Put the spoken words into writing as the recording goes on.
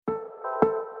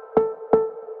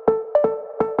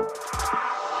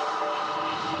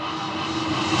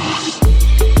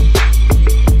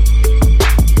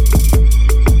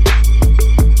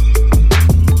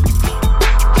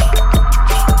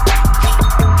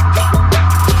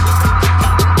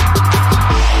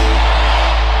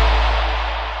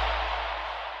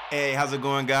how's it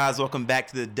going, guys? Welcome back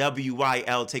to the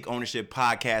WYL Take Ownership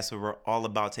podcast, where we're all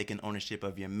about taking ownership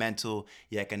of your mental,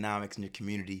 your economics, and your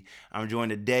community. I'm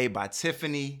joined today by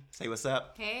Tiffany. Say what's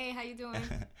up. Hey, how you doing?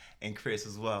 And Chris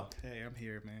as well. Hey, I'm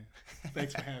here, man.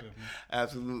 Thanks for having me.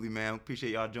 Absolutely, man.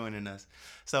 Appreciate y'all joining us.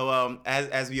 So,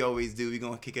 as we always do, we're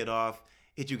gonna kick it off.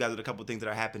 Hit you guys with a couple things that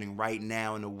are happening right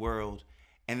now in the world.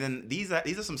 And then these are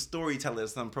some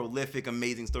storytellers, some prolific,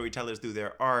 amazing storytellers through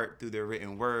their art, through their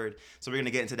written word. So we're going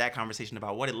to get into that conversation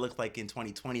about what it looked like in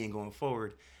 2020 and going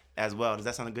forward as well. Does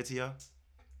that sound good to y'all?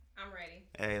 I'm ready.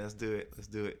 Hey, let's do it. Let's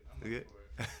do it. Good?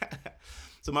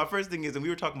 So my first thing is, and we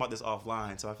were talking about this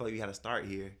offline, so I feel like we had to start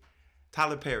here.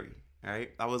 Tyler Perry, all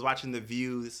right? I was watching The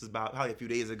View. This is about probably a few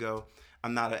days ago.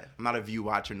 I'm not a View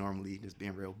watcher normally, just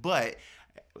being real. But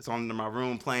it's on in my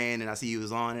room playing, and I see he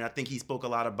was on, and I think he spoke a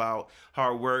lot about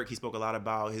hard work. He spoke a lot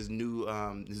about his new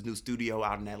studio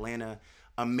out in Atlanta.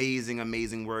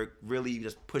 Amazing work. Really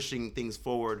just pushing things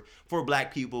forward for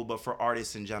Black people, but for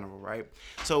artists in general, right?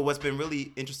 So what's been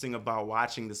really interesting about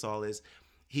watching this all is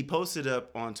he posted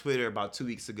up on Twitter about 2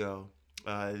 weeks ago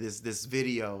this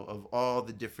video of all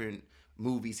the different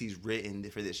movies he's written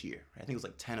for this year. I think it was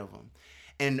like 10 of them.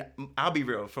 And I'll be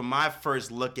real, from my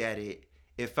first look at it,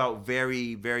 it felt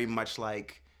very, very much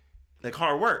like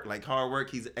hard work. Like hard work,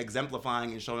 he's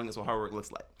exemplifying and showing us what hard work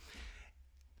looks like.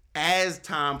 As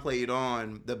time played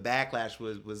on, the backlash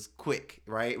was quick,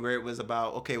 right? Where it was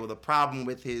about, okay, well, the problem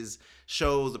with his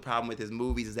shows, the problem with his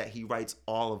movies is that he writes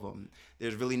all of them.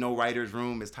 There's really no writer's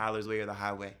room. It's Tyler's way or the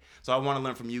highway. So I want to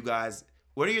learn from you guys.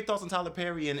 What are your thoughts on Tyler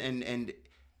Perry? And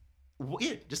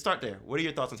yeah, just start there. What are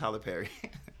your thoughts on Tyler Perry?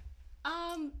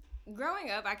 Growing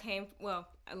up,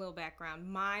 a little background.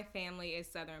 My family is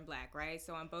Southern Black, right?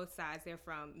 So on both sides, they're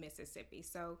from Mississippi.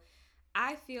 So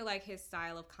I feel like his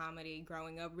style of comedy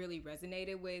growing up really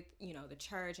resonated with, the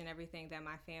church and everything that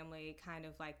my family kind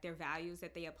of like their values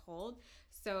that they uphold.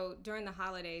 So during the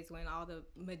holidays when all the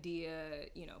Medea,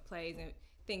 plays and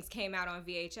things came out on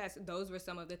VHS, those were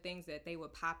some of the things that they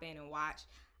would pop in and watch.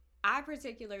 I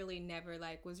particularly never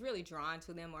was really drawn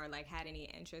to them or had any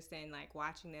interest in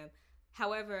watching them.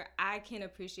 However, I can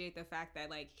appreciate the fact that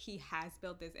he has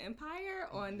built this empire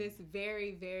on this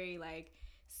very, very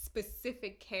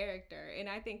specific character. And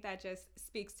I think that just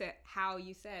speaks to how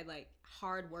you said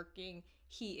hardworking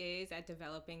he is at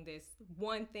developing this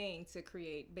one thing to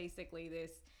create basically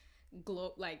this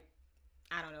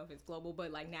I don't know if it's global,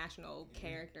 but national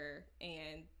character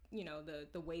and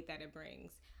the weight that it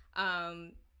brings.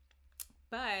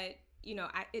 But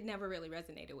it never really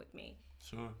resonated with me.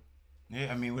 Sure. Yeah,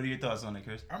 I mean, what are your thoughts on it,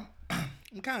 Chris?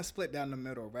 I'm kind of split down the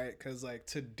middle, right? Because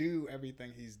to do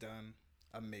everything he's done,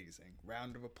 amazing.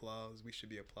 Round of applause. We should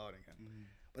be applauding him. Mm-hmm.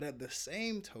 But at the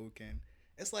same token,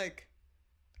 it's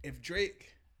if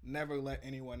Drake never let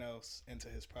anyone else into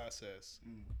his process,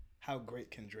 how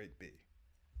great can Drake be?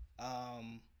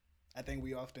 I think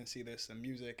we often see this in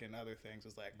music and other things.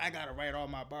 It's I gotta write all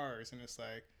my bars, and it's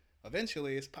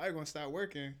eventually it's probably gonna start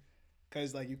working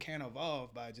because you can't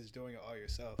evolve by just doing it all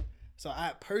yourself. So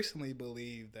I personally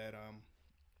believe that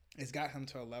it's got him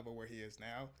to a level where he is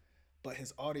now, but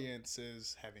his audience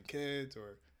is having kids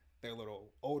or they're a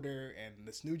little older, and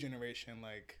this new generation,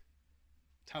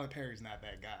 Tyler Perry's not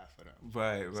that guy for them.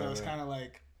 Right. So it's kind of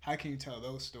how can you tell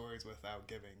those stories without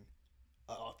giving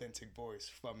an authentic voice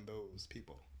from those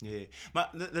people? Yeah.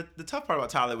 The tough part about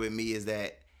Tyler with me is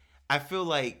that I feel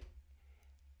like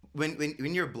when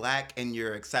you're Black and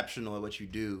you're exceptional at what you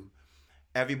do,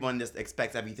 everyone just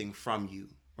expects everything from you,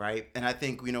 right? And I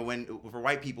think, for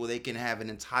white people, they can have an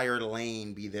entire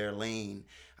lane be their lane.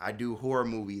 I do horror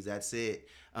movies, that's it.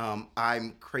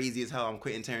 I'm crazy as hell, I'm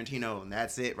Quentin Tarantino, and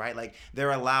that's it, right?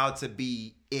 They're allowed to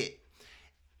be it.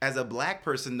 As a Black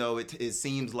person, though, it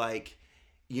seems like,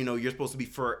 you're supposed to be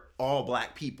for all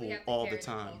Black people all the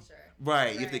time.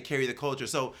 Right, you have to carry the culture.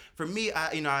 So for me,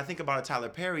 I think about Tyler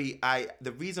Perry,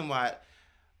 the reason why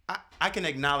I can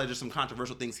acknowledge there's some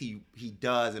controversial things he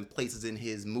does and places in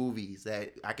his movies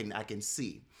that I can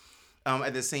see.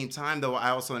 At the same time, though, I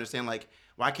also understand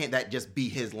why can't that just be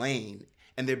his lane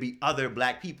and there be other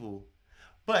Black people?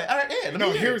 But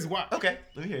here's why. Okay,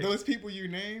 let me hear it. Those people you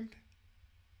named,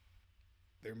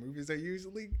 their movies are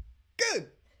usually good.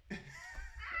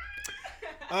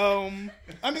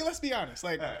 Let's be honest.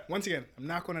 Once again, I'm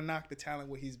not going to knock the talent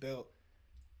what he's built.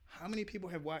 How many people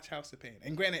have watched House of Pain?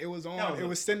 And granted, it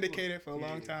was syndicated for a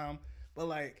long time. But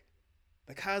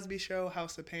The Cosby Show,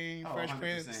 House of Pain, Fresh 100%.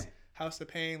 Prince, House of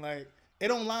Pain, it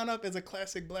don't line up as a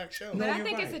classic black show. But No, I you're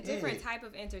think right. it's a different Yeah. type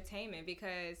of entertainment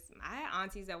because I had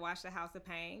aunties that watched The House of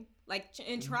Pain, like,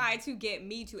 and tried to get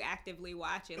me to actively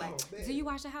watch it. Like, Oh, man. do you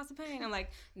watch The House of Pain? I'm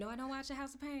like, no, I don't watch The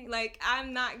House of Pain. Like,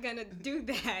 I'm not gonna do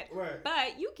that. Right.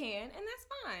 But you can, and that's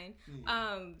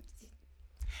fine.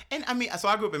 And I mean, so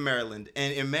I grew up in Maryland,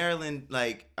 and in Maryland,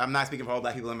 like, I'm not speaking for all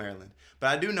black people in Maryland, but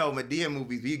I do know Medea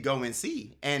movies we go and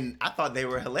see, and I thought they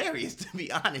were hilarious, to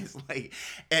be honest. Like,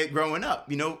 and growing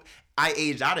up, you know, I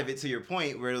aged out of it, to your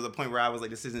point, where there was a point where I was like,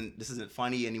 this isn't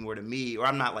funny anymore to me, or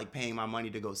I'm not like paying my money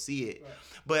to go see it. Right.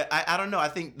 But I don't know. I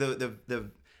think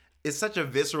the it's such a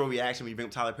visceral reaction when you bring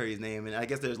up Tyler Perry's name, and I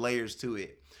guess there's layers to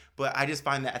it. But I just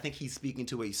find that I think he's speaking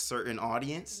to a certain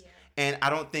audience, and I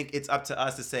don't think it's up to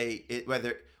us to say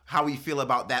whether how we feel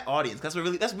about that audience. That's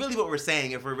really what we're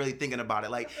saying if we're really thinking about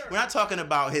it. Like, we're not talking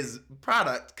about his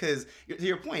product, because to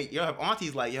your point, you have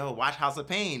aunties like, yo, watch House of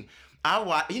Pain. I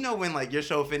watch, you know, when like your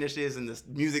show finishes and the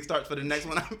music starts for the next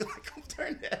one, I'll be like, go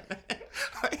turn that, man.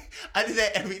 Like, I do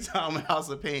that every time in House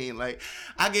of Pain. Like,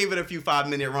 I gave it a few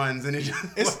 5-minute runs and it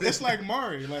just It's like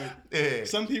Mari. Like, Yeah.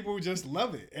 some people just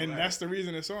love it, and Right. that's the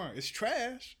reason it's on. It's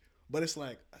trash, but it's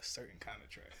like a certain kind of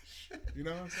trash. You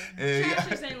know what I'm saying? Yeah, Trash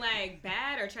yeah. is in like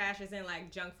bad, or trash is in like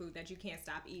junk food that you can't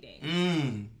stop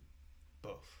eating.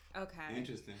 Both. Okay.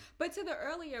 Interesting. But to the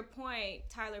earlier point,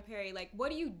 Tyler Perry, like,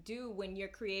 what do you do when you're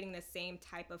creating the same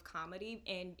type of comedy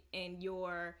and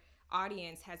your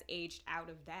audience has aged out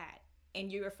of that, and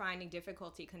you're finding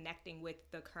difficulty connecting with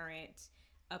the current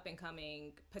up and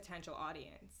coming potential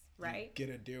audience, right? Get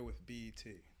a deal with BET.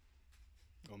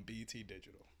 On BET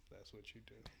Digital. That's what you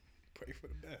do. Pray for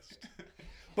the best.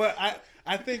 But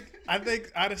I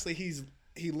think honestly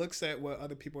he looks at what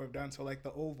other people have done. So like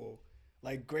the Oval,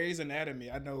 like Grey's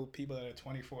Anatomy. I know people that are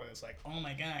 24 that's like, oh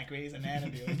my God, Grey's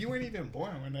Anatomy. Like, you weren't even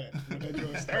born when that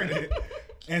show started.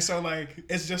 And so like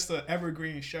it's just an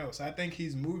evergreen show. So I think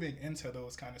he's moving into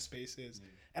those kind of spaces.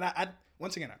 And I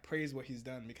once again I praise what he's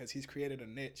done, because he's created a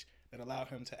niche that allowed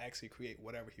him to actually create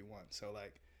whatever he wants. So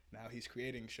like now he's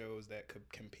creating shows that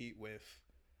could compete with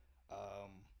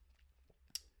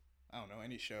I don't know,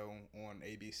 any show on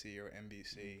ABC or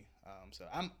NBC. So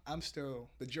I'm still,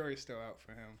 the jury's still out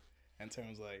for him in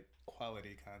terms of like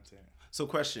quality content. So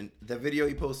question, the video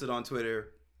he posted on Twitter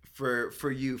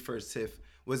for you first, Tiff,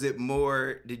 was it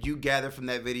more, did you gather from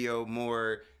that video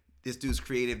more this dude's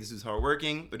creative, this dude's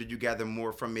hardworking, or did you gather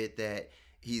more from it that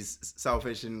he's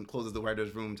selfish and closes the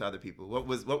writer's room to other people? What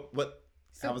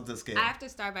how was the scale? I have to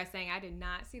start by saying I did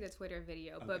not see the Twitter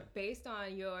video, but based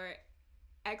on your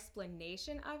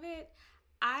explanation of it,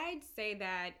 I'd say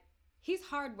that he's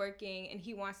hardworking and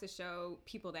he wants to show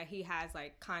people that he has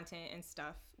like content and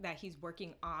stuff that he's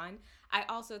working on. I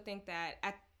also think that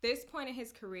at this point in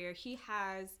his career, he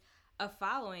has a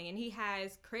following and he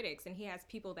has critics and he has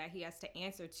people that he has to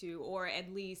answer to, or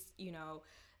at least, you know,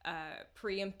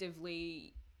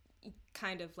 preemptively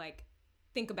kind of like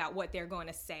think about what they're going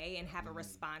to say and have a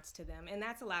response to them. And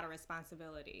that's a lot of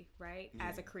responsibility, right?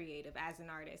 As a creative, as an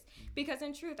artist. Because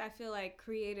in truth, I feel like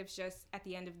creatives just at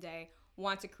the end of the day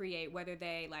want to create, whether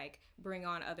they like bring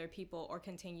on other people or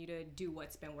continue to do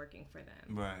what's been working for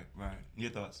them. Right.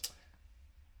 Your thoughts?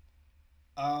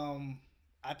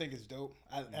 I think it's dope.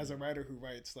 As a writer who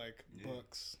writes like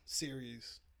books,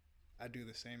 series, I do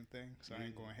the same thing, so I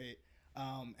ain't going to hate.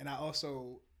 And I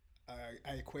also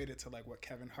I equate it to like what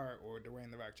Kevin Hart or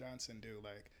Dwayne "The Rock" Johnson do.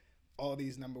 Like all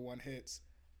these #1 hits,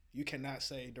 you cannot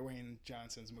say Dwayne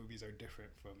Johnson's movies are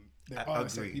different from their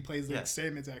others. agree. He plays the Yes.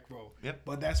 same exact role. Yep.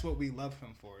 But that's what we love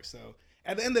him for. So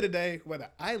at the end of the day, whether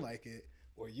I like it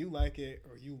or you like it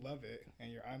or you love it and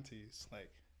your aunties,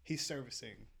 like he's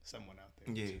servicing someone out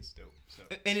there. Yeah. Which is dope. So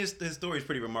And his story is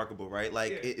pretty remarkable, right?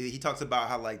 Like he talks about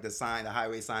how like the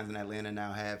highway signs in Atlanta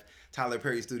now have Tyler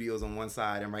Perry Studios on one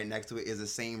side, and right next to it is the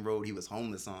same road he was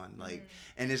homeless on. Like,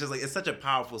 and it's just like it's such a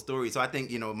powerful story. So I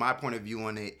think, you know, my point of view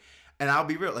on it. And I'll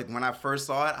be real, like when I first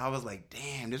saw it, I was like,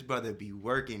 damn, this brother be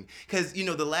working. Because, you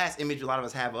know, the last image a lot of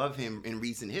us have of him in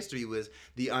recent history was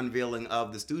the unveiling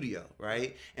of the studio,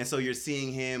 right? And so you're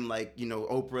seeing him, like, you know,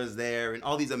 Oprah's there and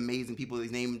all these amazing people.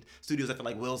 He's named studios after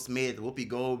like Will Smith, Whoopi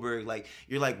Goldberg. Like,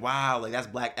 you're like, wow, like that's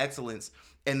Black excellence.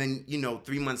 And then, you know,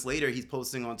 3 months later, he's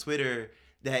posting on Twitter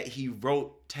that he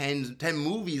wrote 10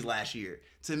 movies last year.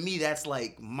 To me, that's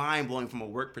like mind-blowing from a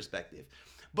work perspective.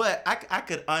 But I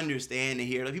could understand and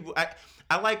hear like people.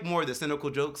 I like more of the cynical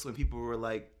jokes when people were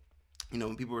like, you know,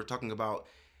 when people were talking about,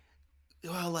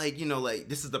 well, like, you know, like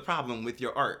this is the problem with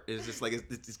your art. It's just like it's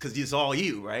because it's all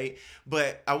you, right?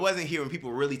 But I wasn't here when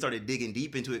people really started digging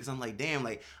deep into it, because I'm like, damn,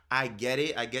 like I get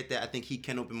it, I get that. I think he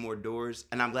can open more doors,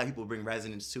 and I'm glad people bring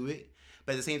resonance to it.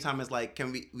 But at the same time, it's like,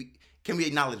 can we can we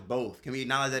acknowledge both? Can we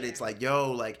acknowledge that it's like,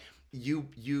 yo, like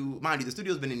you mind you, the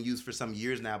studio's been in use for some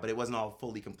years now, but it wasn't all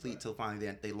fully complete till finally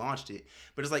they launched it.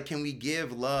 But it's like, can we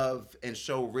give love and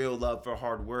show real love for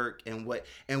hard work and what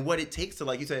it takes to,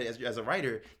 like you said, as a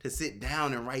writer, to sit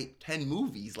down and write 10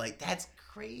 movies? Like, that's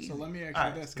crazy. So let me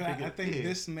ask you this, 'cause I think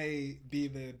this may be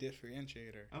the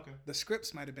differentiator. Okay. The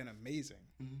scripts might have been amazing.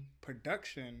 Mm-hmm.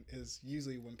 Production is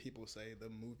usually when people say the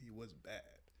movie was bad.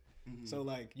 Mm-hmm. So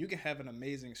like, you can have an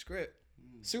amazing script,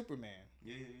 Superman.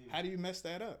 Yeah. How do you mess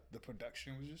that up? The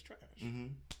production was just trash. Mm-hmm.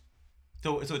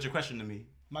 So it's your question to me.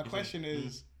 My question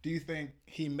is, do you think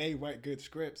he may write good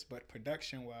scripts, but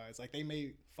production-wise, like they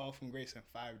may fall from grace in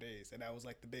 5 days, and that was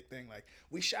like the big thing. Like,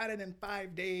 we shot it in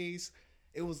 5 days.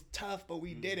 It was tough, but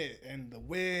we did it, and the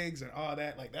wigs and all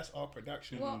that, like that's all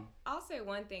production. Well, I'll say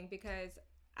one thing, because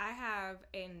I have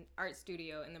an art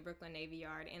studio in the Brooklyn Navy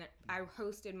Yard, and I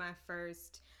hosted my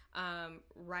first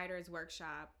writers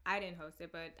workshop. I didn't host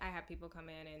it, but I had people come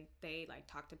in and they like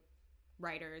talk to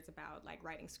writers about like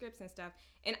writing scripts and stuff,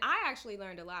 and I actually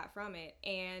learned a lot from it.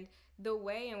 And the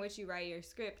way in which you write your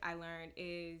script, I learned,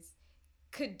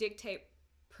 could dictate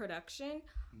production,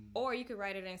 or you could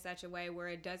write it in such a way where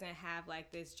it doesn't have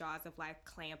like this jaws of life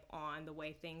clamp on the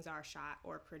way things are shot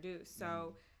or produced.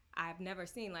 So I've never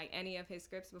seen like any of his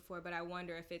scripts before, but I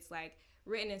wonder if it's like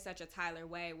written in such a Tyler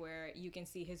way where you can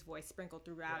see his voice sprinkled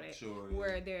throughout it,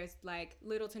 where there's like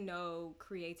little to no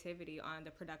creativity on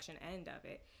the production end of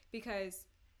it. Because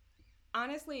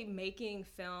honestly, making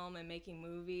film and making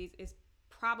movies is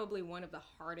probably one of the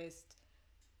hardest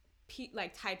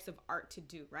like types of art to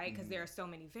do, right? Because there are so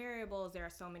many variables, there are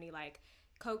so many like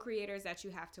co-creators that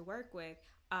you have to work with,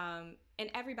 and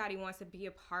everybody wants to be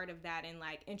a part of that and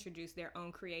like introduce their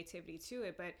own creativity to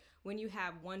it. But when you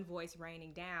have one voice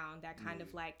raining down that kind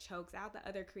of like chokes out the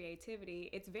other creativity,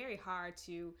 it's very hard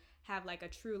to have like a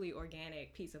truly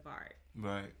organic piece of art.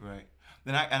 Right.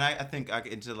 Then I think I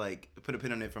can, to like put a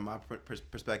pin on it from my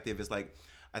perspective, is like,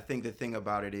 I think the thing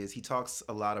about it is he talks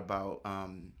a lot about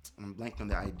I'm blanking on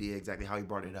the idea exactly how he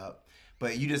brought it up,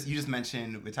 but you just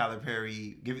mentioned with Tyler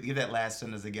Perry. Give that last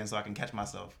sentence again so I can catch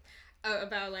myself.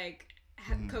 About like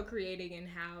co-creating and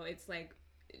how it's like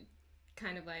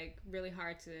kind of like really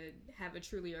hard to have a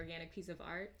truly organic piece of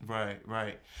art.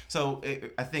 Right. So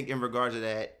I think in regards to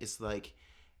that, it's like,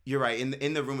 you're right.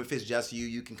 In the room, if it's just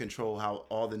you can control how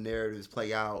all the narratives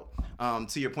play out.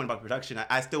 To your point about production,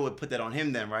 I still would put that on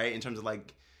him then, right? In terms of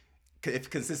like,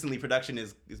 if consistently production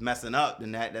is messing up,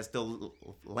 then that still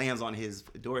lands on his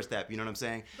doorstep. You know what I'm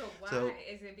saying? But why?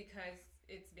 Is it because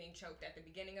it's being choked at the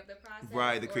beginning of the process?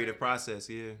 Right, the creative process,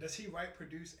 yeah. Does he write,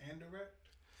 produce, and direct?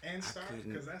 And star?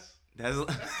 Because that's tough.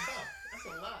 That's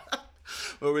a lot.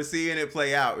 Well, we're seeing it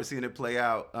play out.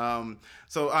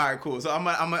 So, all right, cool. So I'm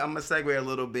gonna segue a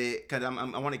little bit because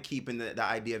I want to keep in the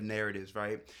idea of narratives,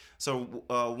 right? So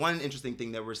one interesting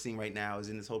thing that we're seeing right now is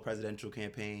in this whole presidential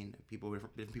campaign,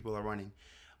 different people are running.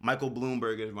 Michael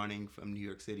Bloomberg is running from New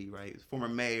York City, right? Former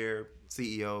mayor,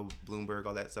 CEO, Bloomberg,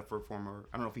 all that stuff. I don't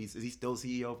know if is he still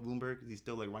CEO of Bloomberg? Is he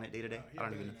still like running it day to day? I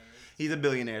don't even know. He's a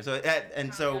billionaire. So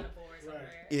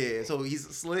so he's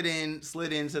slid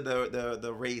into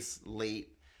the race late.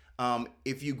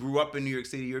 If you grew up in New York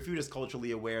City, or if you're just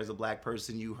culturally aware as a black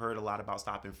person, you heard a lot about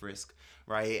stop and frisk,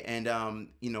 right? And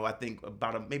I think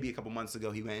maybe a couple months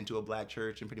ago, he went into a black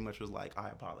church and pretty much was like, I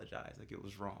apologize, like it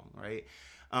was wrong, right?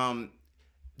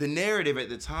 The narrative at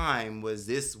the time was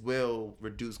this will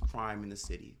reduce crime in the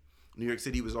city. New York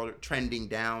City was all trending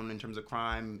down in terms of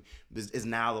crime. Is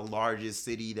now the largest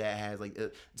city that has like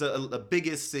the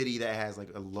biggest city that has like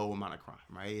a low amount of crime,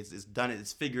 right?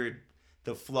 It's figured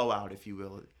the flow out, if you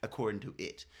will, according to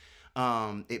it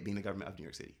being the government of New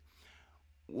York City.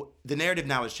 The narrative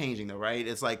now is changing though, right?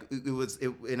 It's like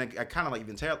and I kind of like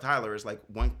even Tyler is like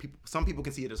some people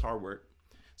can see it as hard work.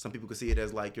 Some people can see it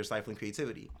as like you're stifling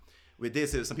creativity. With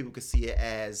this, some people could see it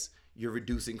as you're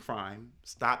reducing crime.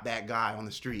 Stop that guy on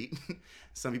the street.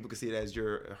 Some people could see it as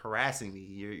you're harassing me.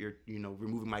 You're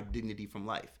removing my dignity from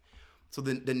life. So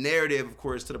the narrative, of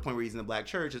course, to the point where he's in the black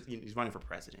church, he's running for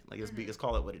president. Like let's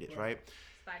call it what it is, right?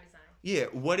 It's by design.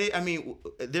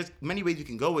 Yeah. There's many ways you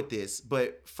can go with this,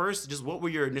 but first, just what were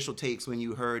your initial takes when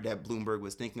you heard that Bloomberg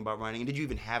was thinking about running, and did you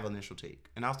even have an initial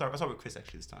take? And I'll start with Chris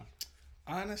actually this time.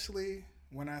 Honestly,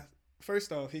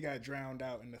 first off, he got drowned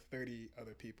out into 30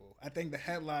 other people. I think the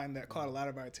headline that caught a lot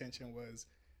of our attention was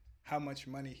how much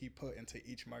money he put into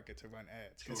each market to run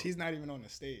ads. Because he's not even on the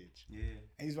stage. Yeah.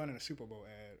 And he's running a Super Bowl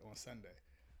ad on Sunday.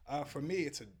 For me,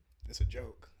 it's a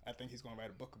joke. I think he's going to write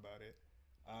a book about it.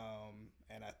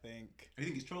 And I think... You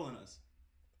think he's trolling us?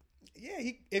 Yeah,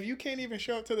 if you can't even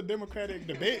show up to the Democratic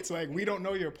debates, like, we don't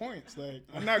know your points. Like,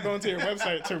 I'm not going to your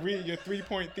website to read your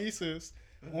 3-point thesis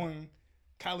on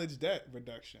college debt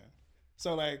reduction.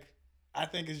 So, like, I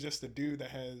think it's just a dude that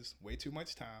has way too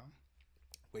much time,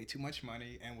 way too much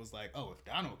money, and was like, oh, if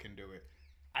Donald can do it,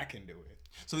 I can do it.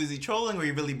 So is he trolling, or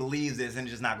he really believes this and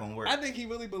it's just not going to work? I think he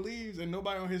really believes, and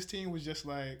nobody on his team was just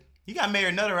like... You got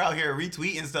Mayor Nutter out here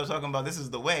retweeting stuff talking about this is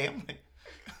the way. I'm like,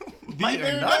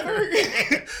 Mayor Nutter?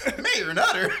 Mayor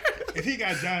Nutter? If he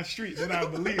got John Street, then I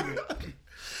believe it.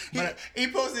 But he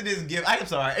posted this gif. I'm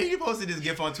sorry. He posted this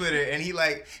gif on Twitter, and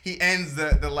he ends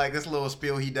the like this little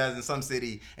spiel he does in some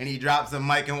city, and he drops the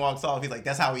mic and walks off. He's like,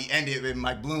 that's how he ended with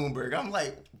Mike Bloomberg. I'm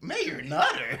like, Mayor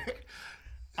Nutter?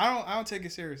 I don't take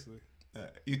it seriously.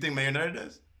 You think Mayor Nutter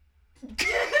does?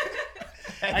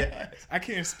 I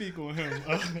can't speak on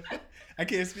him. I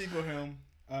can't speak on him.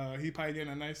 He probably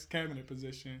getting a nice cabinet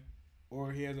position,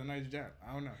 or he has a nice job.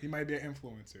 I don't know. He might be an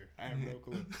influencer. I have no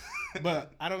clue.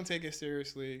 But I don't take it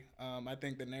seriously. I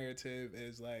think the narrative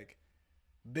is like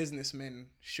businessmen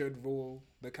should rule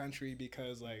the country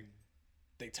because like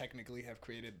they technically have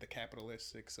created the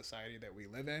capitalistic society that we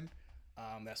live in.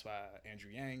 That's why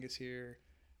Andrew Yang is here.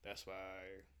 That's why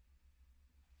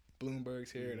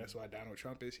Bloomberg's here. That's why Donald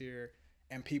Trump is here.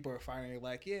 And people are finally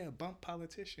like, yeah, bump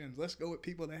politicians. Let's go with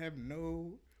people that have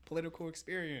no political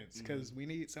experience because we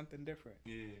need something different.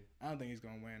 Yeah, I don't think he's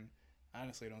going to win. I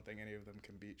honestly don't think any of them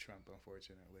can beat Trump,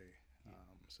 unfortunately.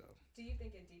 So. Do you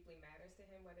think it deeply matters to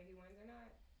him whether he wins or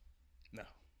not? No.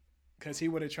 Because he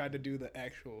would have tried to do the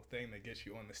actual thing that gets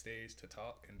you on the stage to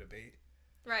talk and debate.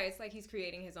 Right, it's like he's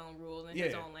creating his own rule in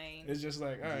his own lane. It's just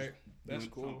like, all right, that's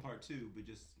cool. Part 2, but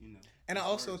just, And I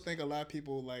also think a lot of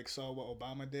people like saw what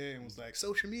Obama did and was like,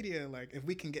 social media, like if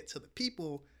we can get to the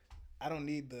people, I don't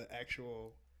need the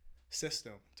actual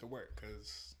system to work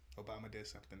because Obama did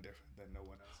something different that no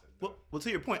one else has done. Well,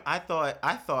 to your point, I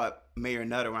thought Mayor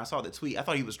Nutter, when I saw the tweet, I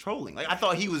thought he was trolling. Like I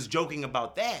thought he was joking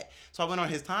about that. So I went on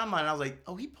his timeline and I was like,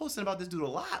 oh, he posting about this dude a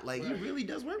lot. Like he really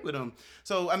does work with him.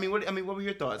 So what were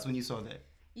your thoughts when you saw that?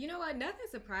 You know what? Nothing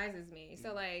surprises me.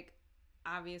 So like,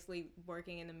 obviously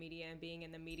working in the media and being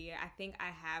in the media, I think I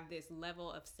have this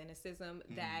level of cynicism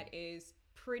that is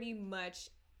pretty much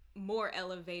more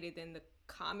elevated than the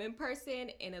common person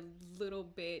and a little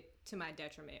bit to my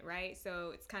detriment, right?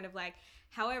 So it's kind of like,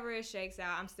 however it shakes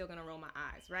out, I'm still gonna roll my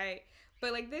eyes, right?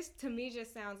 But like this to me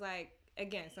just sounds like,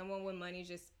 again, someone with money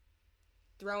just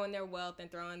throwing their wealth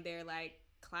and throwing their like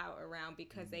clout around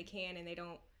because they can, and they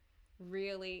don't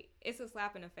really, it's a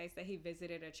slap in the face that he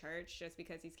visited a church just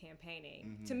because he's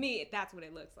campaigning. To me, that's what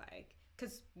it looks like.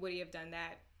 Because would he have done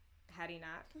that had he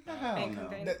not been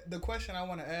campaigning? The question I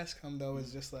want to ask him though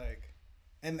is just like,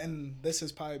 and this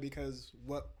is probably because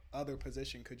what other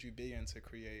position could you be in to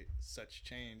create such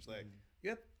change? Like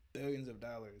you have billions of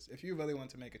dollars. If you really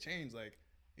want to make a change, like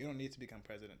you don't need to become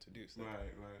president to do so. Right.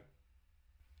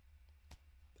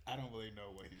 I don't really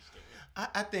know what he's doing.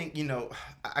 I think,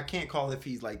 I can't call if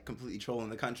he's like completely trolling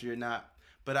the country or not,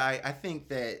 but I think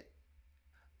that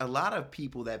a lot of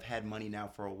people that have had money now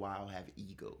for a while have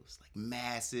egos, like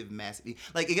massive.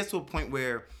 Like it gets to a point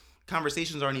where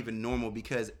conversations aren't even normal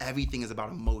because everything is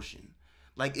about emotion.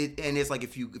 Like it's like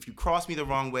if you cross me the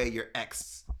wrong way, you're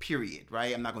X, period,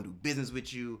 right? I'm not gonna do business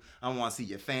with you. I don't want to see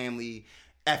your family.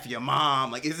 F your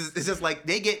mom. Like it's just like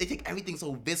they take everything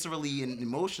so viscerally and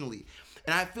emotionally.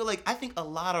 And I think a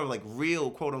lot of like real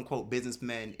quote unquote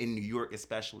businessmen in New York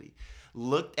especially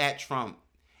looked at Trump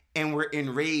and were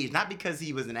enraged, not because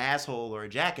he was an asshole or a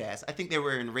jackass. I think they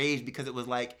were enraged because it was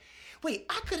like, wait,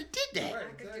 I could have did that.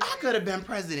 I could have been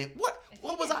president.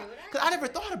 What was I? Because I never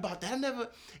thought about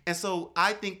that. And so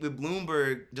I think with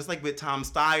Bloomberg, just like with Tom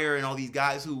Steyer and all these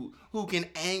guys who can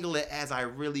angle it as I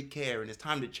really care and it's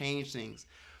time to change things.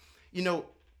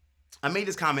 I made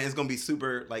this comment. It's gonna be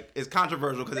super it's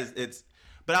controversial because it's.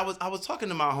 But I was talking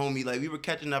to my homie, like we were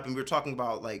catching up and we were talking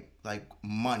about like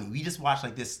money. We just watched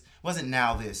like this. Wasn't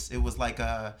Now This? It was like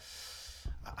I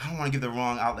don't want to give the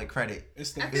wrong outlet credit. I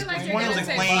feel like you're one of gonna those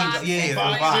say explained, Fox.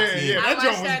 yeah, That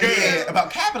joke was good. Yeah,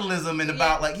 about capitalism and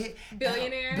about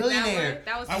Billionaire.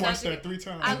 That was I watched that 3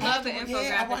 times. I love the infographic.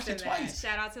 Yeah, I watched it in twice.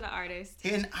 Shout out to the artist.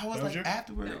 And I was like,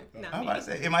 afterward, No, I was about to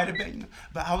say, it might have been,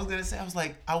 but I was going to say,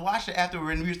 I watched it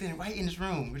afterward and we were standing right in this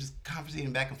room. We were just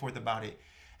conversating back and forth about it.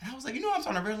 And I was like, what I'm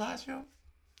starting to realize,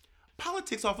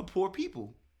 politics are for poor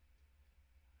people.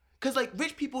 Because,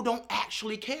 rich people don't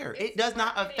actually care. It does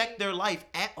not affect their life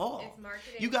at all. It's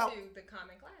marketing to the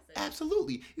common classes.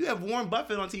 Absolutely. You have Warren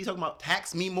Buffett on TV talking about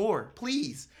tax me more,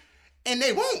 please. And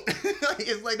they won't.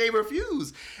 It's like they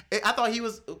refuse. I thought he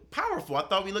was powerful. I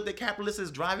thought we looked at capitalists as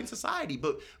driving society,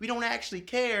 but we don't actually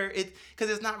care.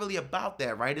 Because it's not really about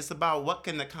that, right? It's about what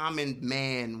can the common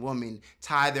man, woman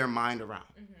tie their mind around.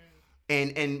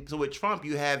 And so with Trump,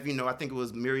 you have, I think it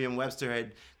was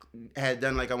Merriam-Webster had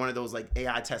done like one of those like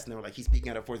AI tests, and they were like, he's speaking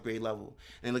at a 4th grade level.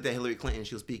 And they looked at Hillary Clinton,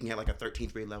 she was speaking at like a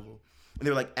 13th grade level. And they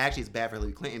were like, actually, it's bad for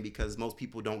Hillary Clinton because most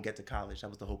people don't get to college. That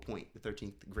was the whole point, the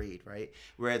 13th grade, right?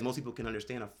 Whereas most people can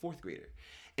understand a 4th grader.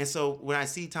 And so when I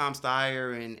see Tom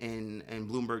Steyer and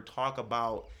Bloomberg talk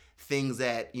about things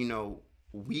that,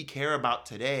 we care about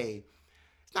today,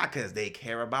 it's not because they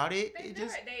care about it. They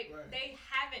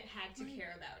haven't had to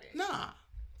care about it. Nah.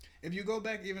 If you go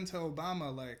back even to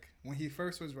Obama, like when he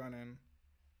first was running,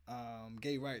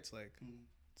 gay rights, like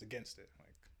it's against it.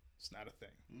 Like it's not a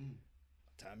thing.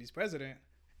 Time he's president,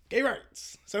 gay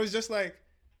rights. So it's just like,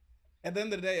 at the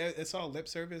end of the day, it's all lip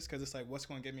service because it's like, what's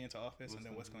going to get me into office and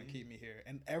then what's going to keep me here?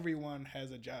 And everyone has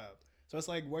a job. So it's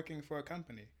like working for a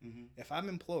company. If I'm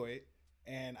employed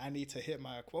and I need to hit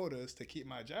my quotas to keep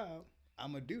my job,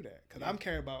 I'm going to do that because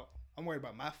I'm worried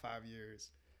about my 5 years,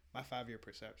 my 5-year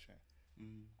perception.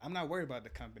 I'm not worried about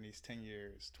the company's 10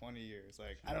 years, 20 years.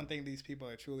 Like, I don't think these people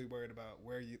are truly worried about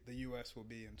where the U.S. will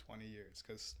be in 20 years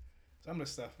because some of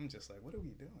the stuff, I'm just like, what are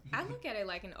we doing? I look at it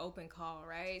like an open call,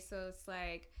 right? So it's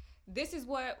like, this is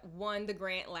what won the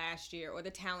grant last year or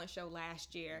the talent show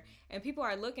last year. And people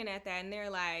are looking at that and they're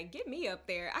like, get me up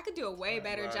there. I could do a way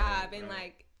better job. And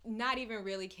like, not even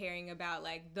really caring about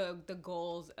like the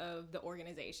goals of the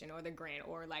organization or the grant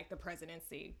or like the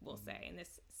presidency, we'll say, in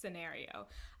this scenario.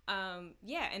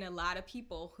 And a lot of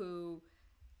people who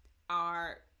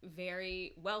are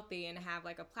very wealthy and have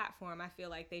like a platform, I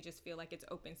feel like they just feel like it's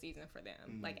open season for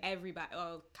them. Like everybody,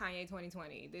 Kanye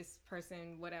 2020, this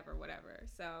person, whatever.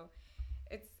 So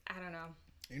it's, I don't know.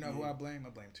 You know who I blame? I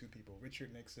blame 2 people,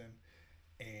 Richard Nixon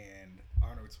and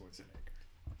Arnold Schwarzenegger.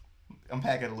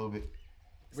 Unpack it a little bit.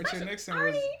 Richard Nixon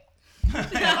Arnie.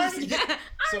 was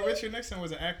so Richard Nixon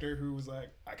was an actor who was like,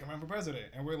 I can run for president,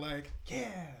 and we're like,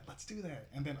 yeah, let's do that.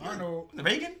 And then Arnold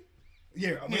Reagan.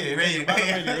 Reagan.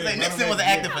 Nixon was an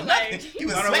actor for nothing. He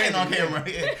was sweating on camera.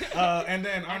 And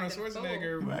then Arnold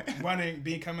Schwarzenegger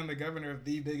becoming the governor of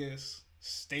the biggest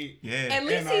state. Yeah. At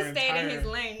least he stayed in his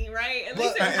lane, right? At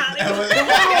least it was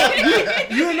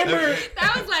Hollywood. You remember?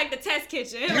 That was like the test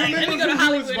kitchen. Like, let me go to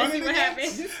Hollywood and see what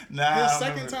happens. The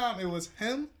second time, it was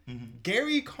him,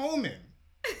 Gary Coleman.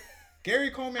 Gary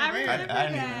Coleman ran.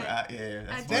 I didn't even.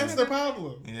 That's the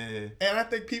problem. Yeah. And I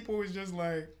think people was just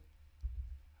like,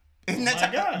 isn't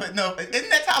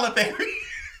that Tyler Perry?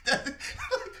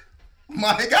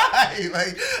 My guy.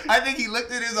 Like, I think he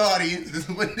looked at his audience. This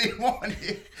is what they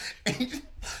wanted, and he just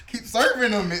keep serving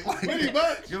them it. Like, pretty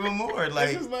much. Give them more. Like,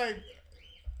 it's just like,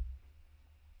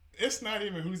 it's not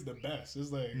even who's the best.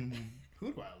 It's like,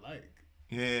 who do I like?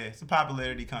 Yeah, it's a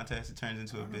popularity contest. It turns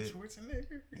into Arnold a bit.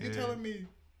 Schwarzenegger. You're telling me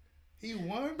he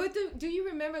won? But do you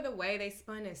remember the way they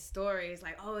spun his stories?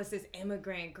 Like, oh, it's this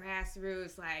immigrant,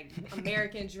 grassroots, like,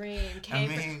 American dream,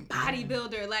 from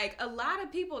bodybuilder. Like, a lot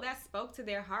of people that spoke to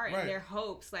their heart and their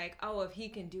hopes. Like, oh, if he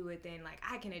can do it, then, like,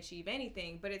 I can achieve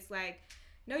anything. But it's like,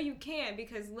 no, you can't,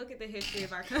 because look at the history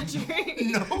of our country.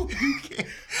 No, you can't.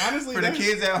 Honestly, for the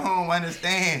kids at home,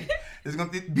 understand. There's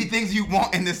going to be things you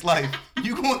want in this life.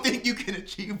 You're going to think you can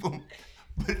achieve them.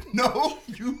 But no,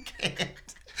 you can't.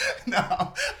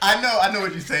 No, I know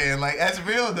what you're saying. Like, that's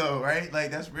real though, right? Like,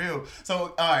 that's real.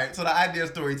 So, all right. So the idea of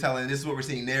storytelling, this is what we're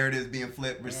seeing. Narratives being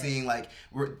flipped. We're seeing like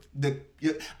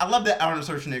I love that Arnold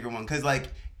Schwarzenegger one because like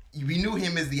we knew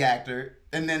him as the actor,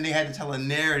 and then they had to tell a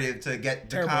narrative to get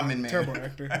the common man. Terrible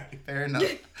actor. Right, fair enough.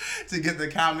 To get the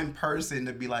common person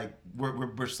to be like,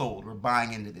 we're sold. We're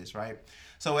buying into this, right?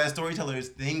 So as storytellers,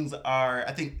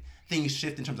 I think things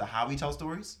shift in terms of how we tell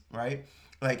stories, right?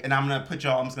 Like, and I'm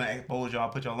just gonna expose y'all,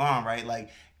 put y'all on, right? Like,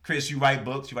 Chris, you write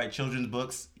books, you write children's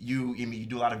books. You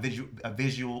do a lot of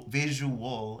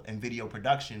visual and video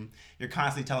production. You're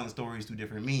constantly telling stories through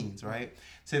different means, right?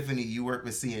 Tiffany, you work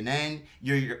with CNN.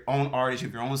 You're your own artist. You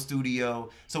have your own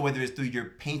studio. So whether it's through your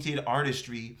painted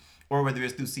artistry or whether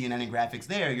it's through CNN and graphics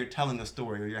there, you're telling a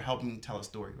story or you're helping tell a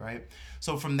story, right?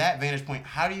 So from that vantage point,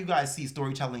 how do you guys see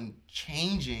storytelling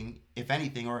changing, if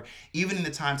anything, or even in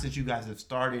the time since you guys have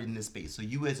started in this space? So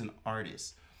you as an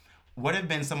artist, what have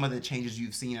been some of the changes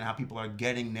you've seen and how people are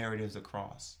getting narratives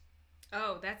across?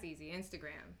 Oh, that's easy.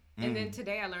 Instagram. And then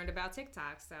today I learned about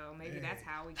TikTok, so maybe that's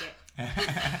how we get...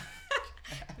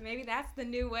 Maybe that's the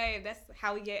new way. That's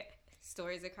how we get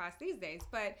stories across these days.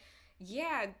 But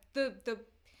yeah, the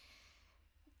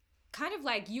kind of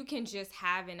like you can just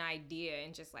have an idea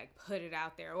and just like put it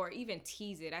out there or even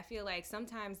tease it. I feel like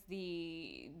sometimes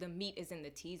the meat is in the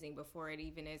teasing before it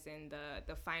even is in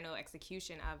the final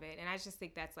execution of it. And I just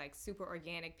think that's like super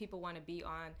organic. People want to be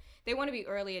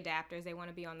early adapters. They want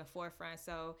to be on the forefront.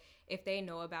 So if they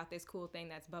know about this cool thing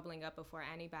that's bubbling up before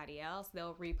anybody else,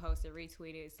 they'll repost it,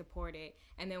 retweet it, support it.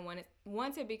 And then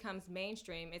once it becomes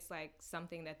mainstream, it's like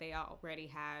something that they already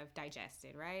have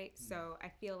digested, right? Mm-hmm. So I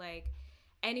feel like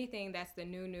anything that's the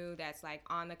new that's like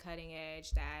on the cutting edge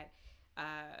that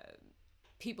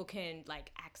people can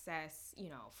like access, you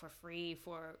know, for free,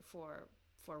 for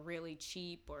really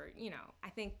cheap, or, you know, I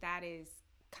think that is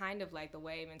kind of like the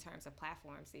wave in terms of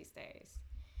platforms these days.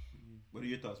 What are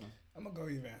your thoughts, man? I'm gonna go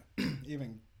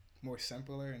even more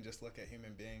simpler and just look at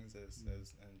human beings as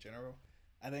in general.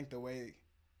 I think the way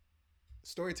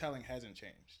storytelling hasn't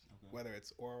changed, whether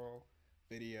it's oral,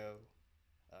 video,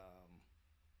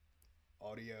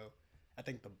 audio. I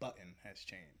think the button has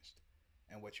changed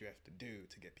and what you have to do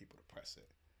to get people to press it.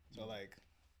 So like,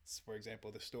 for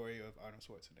example, the story of Arnold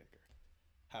Schwarzenegger,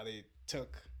 how they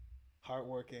took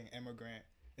hardworking immigrant,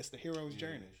 it's the hero's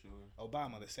journey. Sure.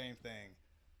 Obama, the same thing,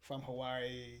 from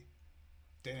Hawaii,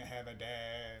 didn't have a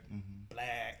dad,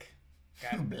 black,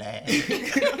 got black,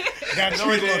 got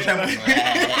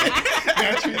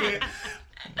treated.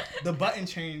 The button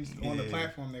changed on the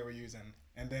platform they were using,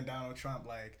 and then Donald Trump,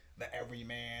 like the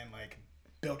everyman, like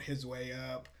built his way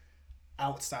up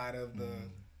outside of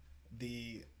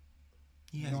the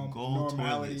he has gold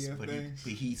toilets, but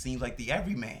he seems like the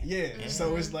everyman. Yeah,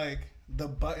 so it's like the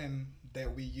button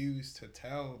that we use to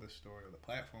tell the story, or the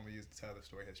platform we use to tell the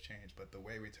story has changed, but the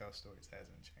way we tell stories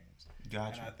hasn't changed.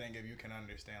 Gotcha. And I think if you can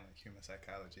understand like human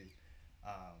psychology,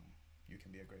 you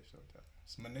can be a great storyteller.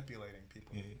 It's manipulating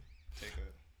people to take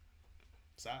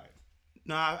a side.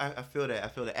 No, I feel that. I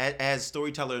feel that. As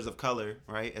storytellers of color,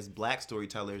 right? As black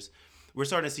storytellers, we're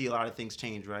starting to see a lot of things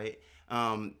change, right?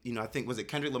 You know, I think, was it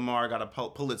Kendrick Lamar got a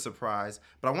Pulitzer Prize?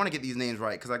 But I want to get these names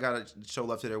right because I got to show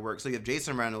love to their work. So you have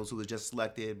Jason Reynolds, who was just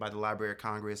selected by the Library of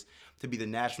Congress to be the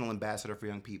National Ambassador for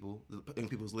young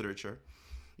people's literature.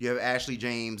 You have Ashley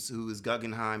James, who is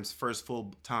Guggenheim's first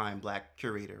full-time black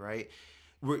curator, right?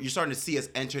 You're starting to see us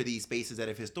enter these spaces that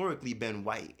have historically been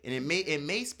white. And it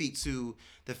may speak to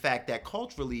the fact that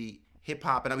culturally,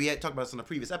 hip-hop, and we had talked about this in a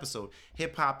previous episode,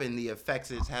 hip-hop and the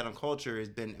effects it's had on culture has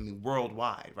been,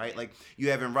 worldwide, right? Like, you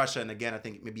have in Russia, and again, I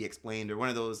think maybe Explained, or one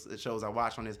of those shows I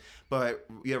watched on this, but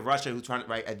you have Russia who's trying to,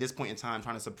 right, at this point in time,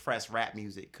 trying to suppress rap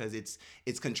music because it's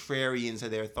contrarian to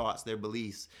their thoughts, their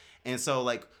beliefs. And so,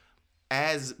 like,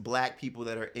 as black people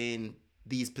that are in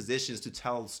these positions to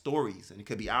tell stories, and it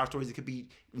could be our stories, it could be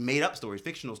made up stories,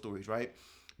 fictional stories, right?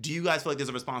 Do you guys feel like there's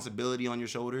a responsibility on your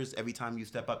shoulders every time you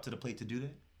step up to the plate to do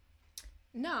that?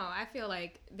 No, I feel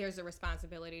like there's a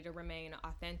responsibility to remain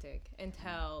authentic and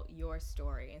tell your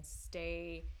story and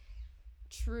stay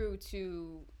true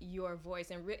to your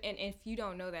voice. And if you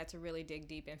don't know that, to really dig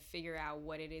deep and figure out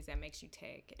what it is that makes you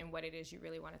tick and what it is you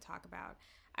really want to talk about.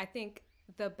 I think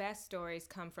the best stories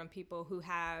come from people who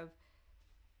have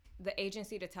the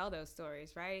agency to tell those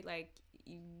stories, right? Like,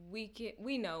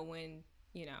 we know when,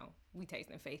 you know, we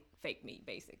tasting fake meat,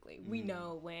 basically. We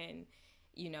know when,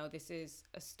 you know, this is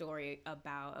a story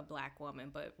about a black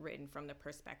woman, but written from the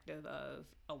perspective of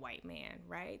a white man,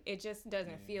 right? It just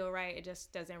doesn't feel right. It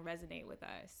just doesn't resonate with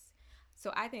us.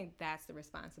 So I think that's the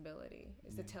responsibility,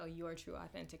 is to tell your true,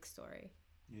 authentic story.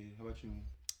 Yeah. How about you?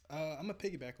 I'm going to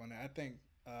piggyback on that. I think,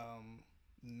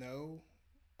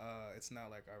 it's not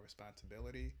like our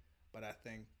responsibility, but I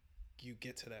think you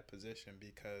get to that position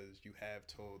because you have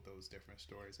told those different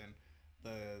stories. And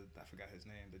I forgot his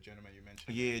name, the gentleman you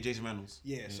mentioned. Yeah, Jason Reynolds.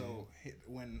 Yeah, so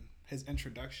when his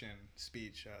introduction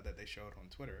speech that they showed on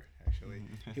Twitter, actually,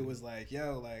 he was like,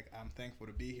 yo, like, I'm thankful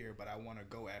to be here, but I want to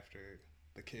go after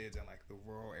the kids in, like, the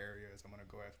rural areas. I'm going to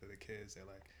go after the kids that,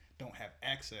 like, don't have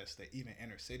access that even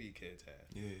inner city kids have.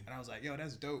 Yeah. And I was like, yo,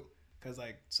 that's dope. Because,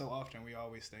 like, so often we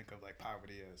always think of, like,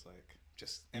 poverty as, like,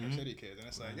 just inner city kids. And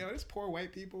it's like, yo, there's poor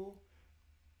white people.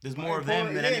 There's more of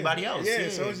them than anybody else. Yeah,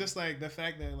 so it's just, like, the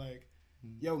fact that, like,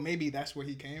 yo, maybe that's where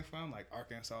he came from, like,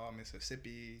 Arkansas,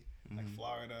 Mississippi, like,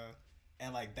 Florida.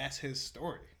 And, like, that's his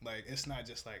story. Like, it's not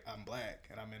just, like, I'm black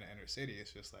and I'm in the inner city.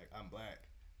 It's just, like, I'm black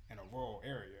in a rural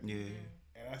area. Yeah.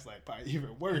 And that's, like, probably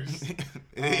even worse.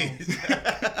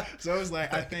 So it's,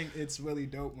 like, I think it's really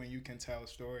dope when you can tell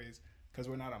stories. Because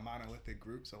we're not a monolithic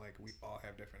group, so, like, we all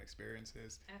have different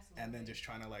experiences. Absolutely. And then just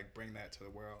trying to, like, bring that to the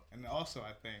world. And also,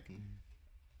 I think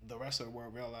the rest of the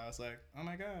world realize, like, oh,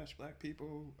 my gosh, black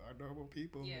people are normal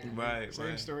people. Yeah. Right,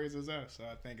 Same stories as us. So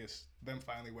I think it's them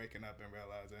finally waking up and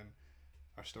realizing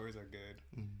our stories are good.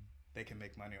 they can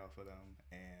make money off of them,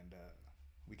 and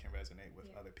we can resonate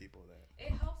with other people. That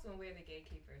it helps when we're the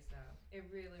gatekeepers, though. It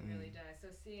really, really does.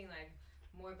 So seeing like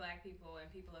more Black people and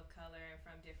people of color and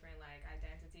from different like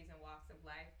identities and walks of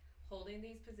life holding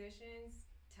these positions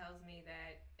tells me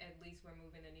that at least we're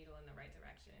moving the needle in the right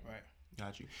direction. right.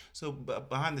 Got you. So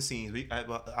behind the scenes,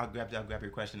 I'll grab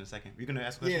your question in a second. You're gonna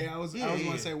ask a question. Yeah, I was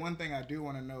going to say one thing I do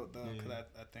want to note though, because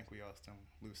I think we often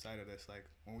lose sight of this. Like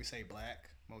when we say Black,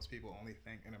 most people only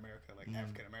think in America like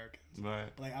African Americans.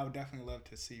 Right. But, like I would definitely love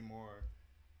to see more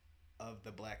of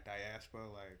the Black diaspora,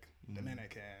 like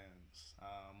Dominicans,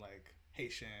 like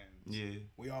Haitians. Yeah.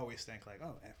 We always think like,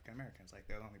 oh, African Americans, like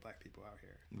they're the only Black people out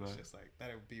here. Right. It's just like that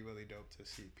would be really dope to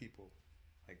see people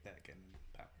like that getting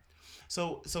power.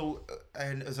 So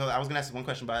I was gonna ask one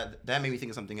question, but that made me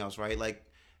think of something else, right? Like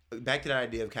back to that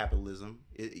idea of capitalism.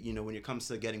 When it comes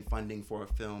to getting funding for a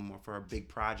film or for a big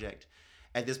project,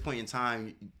 at this point in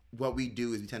time, what we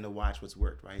do is we tend to watch what's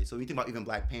worked, right? So when you think about even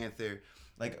Black Panther,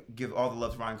 like give all the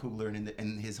love to Ryan Coogler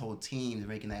and his whole team to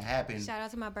making that happen. Shout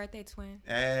out to my birthday twin.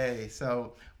 Hey,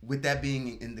 so with that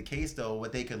being in the case though,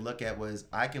 what they could look at was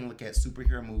I can look at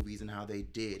superhero movies and how they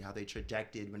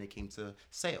trajected when it came to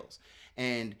sales.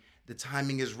 And the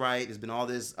timing is right. There's been all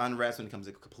this unrest when it comes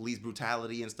to police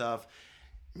brutality and stuff.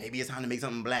 Maybe it's time to make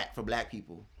something Black for Black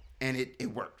people. And it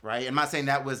worked, right? I'm not saying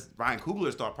that was Ryan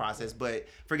Coogler's thought process, but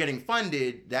for getting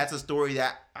funded, that's a story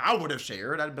that I would have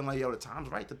shared. I'd have been like, yo, the time's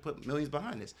right to put millions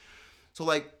behind this. So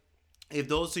like, if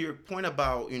those, to your point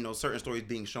about, certain stories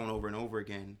being shown over and over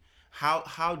again,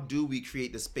 how do we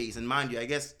create the space? And mind you, I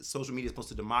guess social media is supposed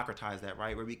to democratize that,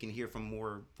 right? Where we can hear from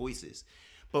more voices.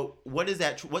 But what does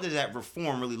that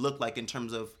reform really look like in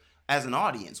terms of, as an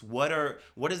audience, what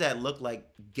does that look like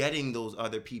getting those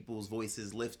other people's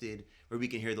voices lifted where we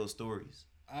can hear those stories?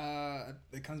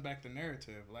 It comes back to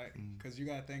narrative, like, because you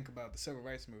gotta think about the civil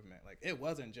rights movement. Like, it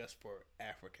wasn't just for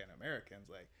African Americans.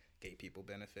 Like, gay people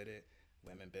benefited,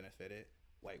 women benefited,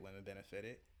 white women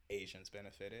benefited, Asians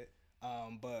benefited.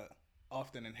 But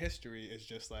often in history, it's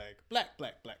just like black.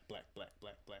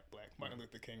 Martin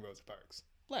Luther King, Rosa Parks,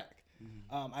 Black.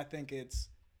 I think it's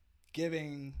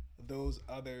giving those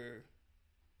other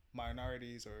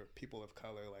minorities or people of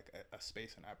color like a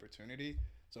space and opportunity.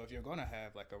 So if you're going to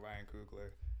have like a Ryan Coogler,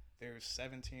 there's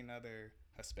 17 other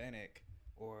Hispanic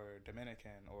or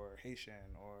Dominican or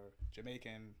Haitian or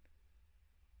Jamaican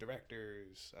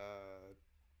directors,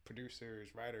 producers,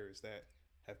 writers that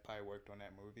have probably worked on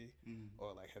that movie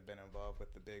or like have been involved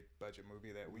with the big budget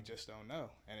movie that we just don't know.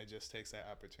 And it just takes that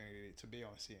opportunity to be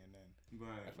on CNN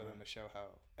and for them to show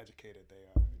how educated they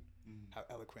are. How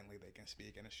eloquently they can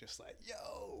speak, and it's just like,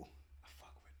 yo, I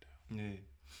fuck with them. Yeah.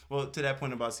 Well, to that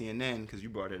point about CNN, because you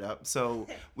brought it up. So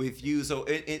with you, so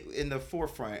in the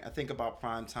forefront, I think about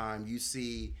prime time.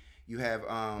 You have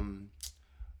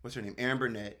what's her name, Erin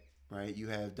Burnett, right? You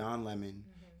have Don Lemon,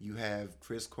 you have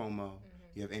Chris Cuomo,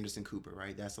 you have Anderson Cooper,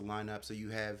 right? That's the lineup. So you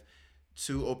have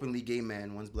two openly gay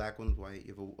men, one's Black, one's white.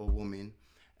 You have a woman.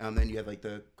 Then you have like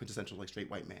the quintessential like straight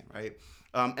white man, right?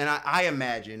 And I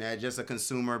imagine as just a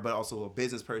consumer, but also a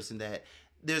business person, that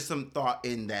there's some thought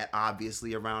in that,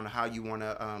 obviously, around how you want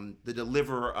to, the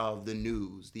deliverer of the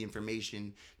news, the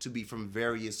information, to be from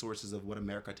various sources of what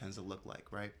America tends to look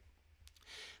like, right?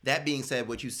 That being said,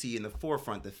 what you see in the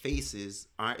forefront, the faces,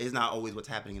 is not always what's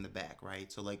happening in the back,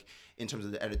 right? So like in terms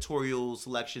of the editorial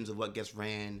selections of what gets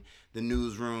ran, the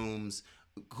newsrooms,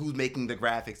 who's making the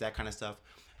graphics, that kind of stuff.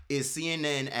 Is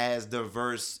CNN as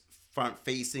diverse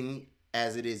front-facing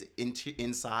as it is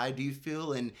inside, do you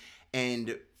feel?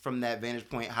 And from that vantage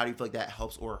point, how do you feel like that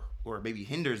helps or maybe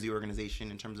hinders the organization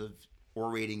in terms of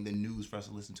orating the news for us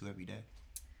to listen to every day?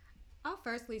 I'll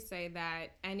firstly say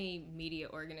that any media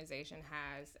organization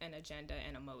has an agenda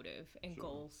and a motive and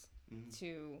goals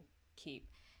to keep.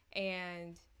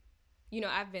 And,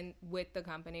 I've been with the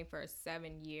company for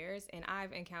 7 years, and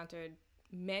I've encountered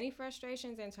many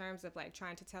frustrations in terms of like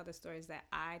trying to tell the stories that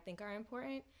I think are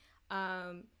important.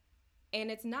 And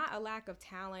it's not a lack of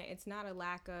talent. It's not a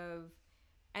lack of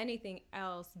anything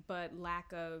else, but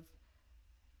lack of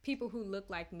people who look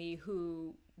like me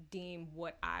who deem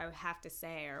what I have to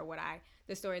say or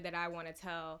the story that I want to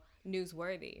tell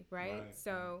newsworthy. Right?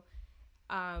 So,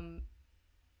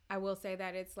 I will say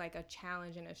that it's like a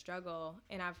challenge and a struggle.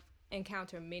 And I've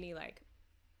encountered many like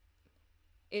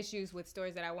issues with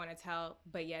stories that I want to tell,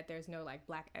 but yet there's no like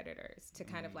Black editors to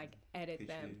kind of like edit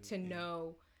them to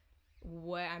know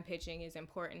what I'm pitching is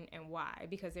important and why,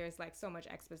 because there's like so much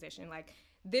exposition. Like,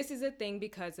 this is a thing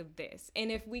because of this.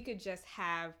 And if we could just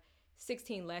have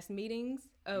 16 less meetings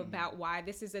about why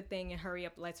this is a thing and hurry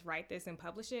up, let's write this and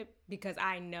publish it, because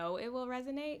I know it will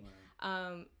resonate.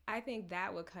 I think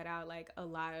that would cut out like a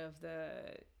lot of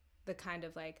the kind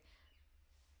of like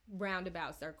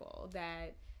roundabout circle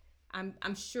that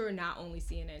I'm sure not only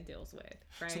CNN deals with,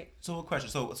 right? So a question.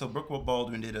 So Brooke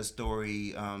Baldwin did a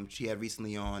story she had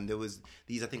recently on. There was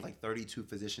these, I think, like 32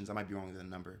 physicians. I might be wrong with the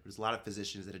number. But there's a lot of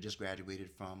physicians that had just graduated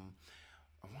from,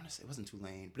 I want to say it wasn't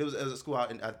Tulane, but it was a school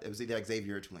out in, it was either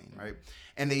Xavier or Tulane, right?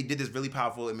 And they did this really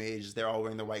powerful image. They're all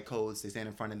wearing the white coats. They stand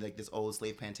in front of like this old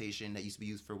slave plantation that used to be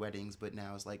used for weddings, but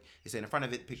now it's like they stand in front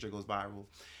of it. Picture goes viral,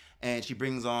 and she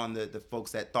brings on the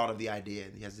folks that thought of the idea.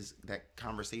 He has that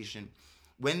conversation.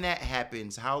 When that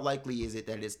happens, how likely is it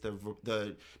that it's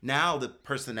the now the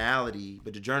personality,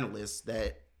 but the journalists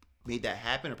that made that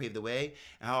happen or paved the way?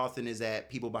 And how often is that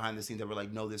people behind the scenes that were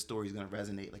like, no, this story is going to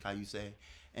resonate, like how you say,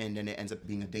 and then it ends up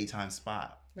being a daytime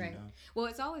spot? Right. You know? Well,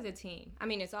 it's always a team. I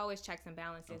mean, it's always checks and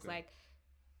balances. Okay. Like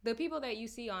the people that you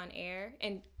see on air,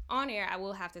 and on air, I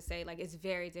will have to say, like, it's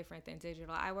very different than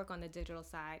digital. I work on the digital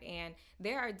side, and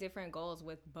there are different goals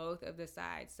with both of the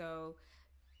sides. So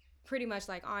pretty much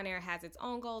like on air has its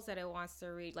own goals that it wants to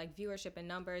reach, like viewership and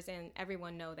numbers, and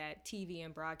everyone know that TV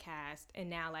and broadcast and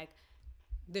now like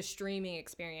the streaming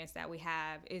experience that we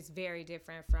have is very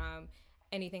different from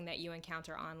anything that you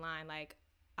encounter online. Like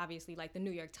obviously like the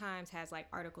New York Times has like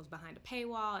articles behind a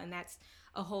paywall, and that's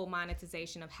a whole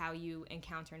monetization of how you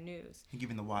encounter news.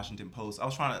 Given the Washington Post, I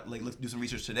was trying to like do some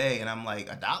research today, and I'm like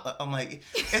 $1. I'm like,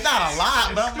 it's not a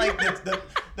lot, but I'm like the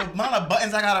amount of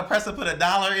buttons I gotta press to put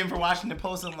 $1 in for Washington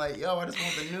Post. I'm like, yo, I just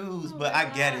want the news, but I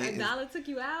get it. $1 took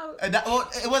you out. Well,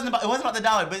 it wasn't about the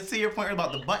dollar, but to your point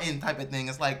about the button type of thing,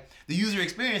 it's like the user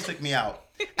experience took me out.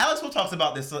 Alex Will talks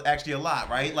about this actually a lot,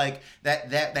 right? Like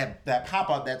that pop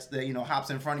up that's the hops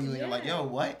in front of you, and you're like, yo,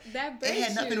 what? That it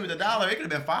had nothing to do with $1. It could have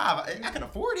been $5. I could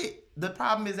afford it. The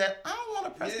problem is that I don't want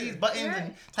to press these buttons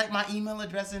and type my email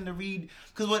address in to read.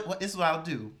 Because what this is what I'll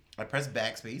do. I press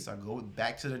backspace. I go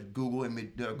back to the Google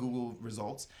and Google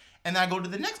results, and then I go to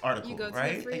the next article. You go to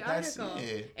right? a free like article,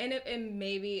 and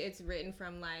maybe it's written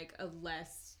from like a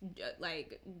less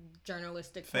like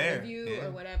journalistic point of view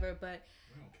or whatever, but.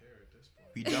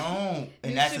 We don't,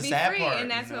 and news that's the sad free, part.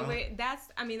 And that's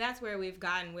what that's where we've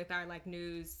gotten with our like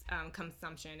news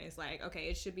consumption is like, okay,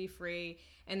 it should be free,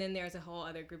 and then there's a whole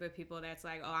other group of people that's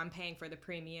like, oh, I'm paying for the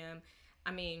premium.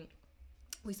 I mean,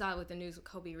 we saw it with the news with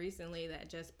Kobe recently that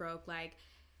just broke, like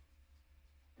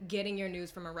getting your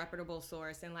news from a reputable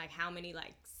source and like how many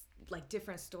like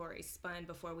different stories spun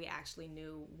before we actually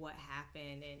knew what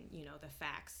happened and the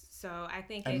facts. So I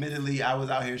think admittedly I was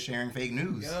out here sharing fake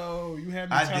news. Yo, you had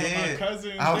me telling my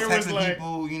cousin. I was texting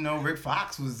people, Rick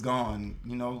Fox was gone.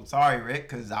 Sorry Rick,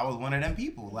 because I was one of them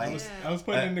people. Like I was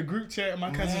putting in the group chat, and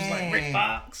my cousin was like, Rick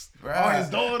Fox, right. all his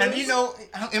daughters.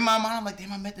 And in my mind I'm like,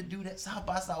 damn, I met the dude at South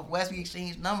by Southwest. We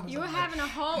exchanged numbers. You were having a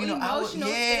whole emotional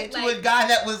state, to a guy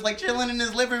that was like chilling in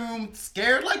his living room,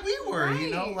 scared like we were.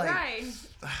 Right.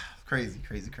 Crazy.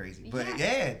 But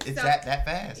it's so, that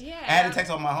fast. Yeah. I had to text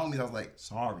all my homies. I was like,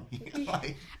 sorry.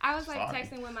 I was like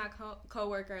texting with my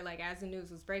coworker, like as the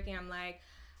news was breaking. I'm like,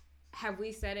 have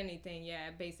we said anything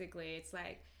yet? Basically, it's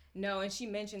like, no. And she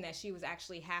mentioned that she was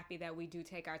actually happy that we do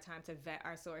take our time to vet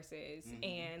our sources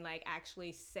and like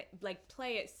actually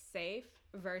play it safe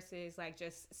versus like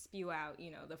just spew out,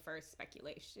 the first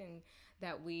speculation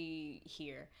that we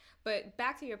hear. But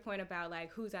back to your point about like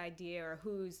whose idea or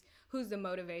who's the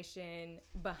motivation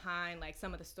behind like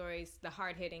some of the stories, the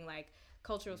hard-hitting like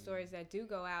cultural stories that do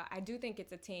go out. I do think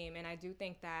it's a team, and I do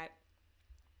think that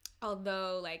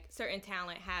although like certain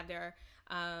talent have their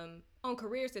own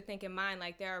careers to think in mind,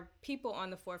 like there are people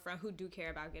on the forefront who do care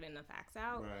about getting the facts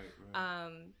out.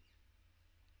 Right.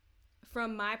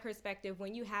 From my perspective,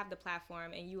 when you have the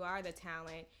platform and you are the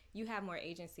talent, you have more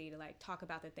agency to like talk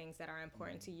about the things that are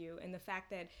important to you. And the fact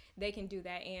that they can do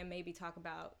that and maybe talk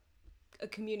about a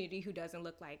community who doesn't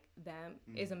look like them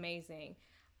is amazing.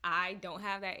 I don't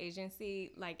have that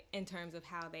agency like in terms of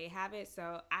how they have it.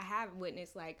 So I have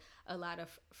witnessed like a lot of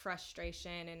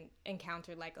frustration and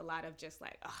encountered like a lot of just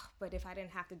like, oh, but if I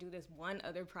didn't have to do this one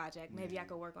other project, maybe I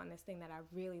could work on this thing that I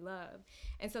really love.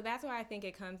 And so that's where I think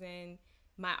it comes in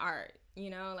my art,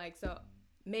 so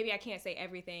maybe I can't say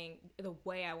everything the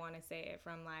way I want to say it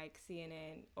from like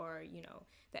CNN or,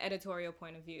 the editorial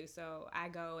point of view. So I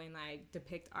go and like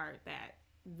depict art that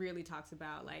really talks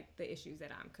about like the issues that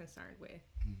I'm concerned with.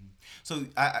 Mm-hmm. So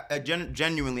I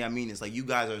genuinely, I mean, it's like you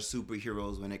guys are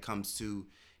superheroes when it comes to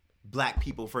Black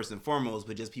people first and foremost,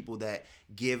 but just people that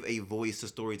give a voice to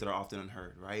stories that are often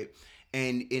unheard, right?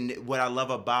 And what I love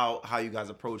about how you guys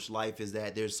approach life is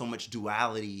that there's so much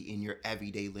duality in your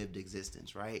everyday lived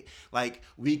existence, right? Like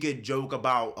we could joke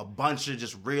about a bunch of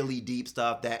just really deep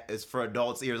stuff that is for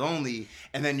adults ears only,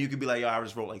 and then you could be like, yo, I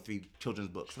just wrote like 3 children's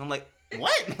books. And I'm like,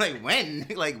 what? Like when?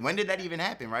 Like when did that even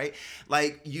happen, right?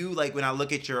 Like you, like when I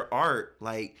look at your art,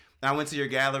 like I went to your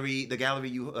gallery, the gallery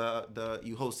you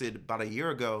you hosted about a year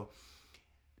ago.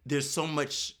 There's so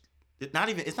much, not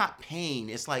even, it's not pain,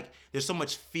 it's like there's so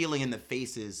much feeling in the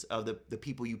faces of the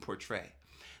people you portray.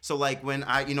 So like when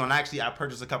I, you know, and actually I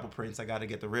purchased a couple prints. I got to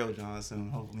get the real John soon.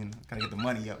 Hopefully, you know, gotta get the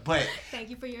money up. But thank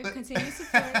you for your continued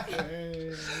support.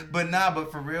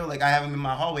 but for real, like I have them in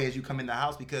my hallway as you come in the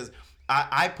house because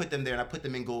I put them there and I put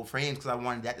them in gold frames because I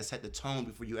wanted that to set the tone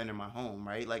before you enter my home,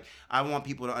 right? Like I want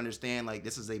people to understand like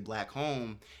this is a black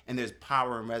home and there's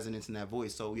power and resonance in that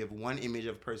voice. So we have one image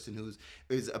of a person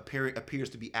appears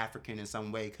to be African in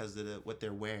some way because of what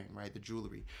they're wearing, right? The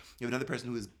jewelry. You have another person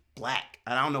who is black.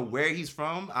 And I don't know where he's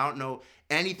from. I don't know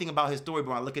anything about his story,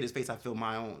 but when I look at his face, I feel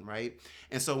my own, right?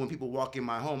 And so when people walk in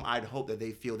my home, I'd hope that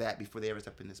they feel that before they ever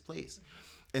step in this place.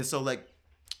 And so like,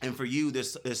 and for you,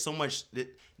 there's so much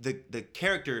the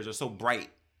characters are so bright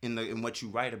in what you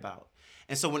write about.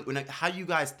 And so when how you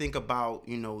guys think about,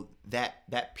 you know,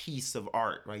 that piece of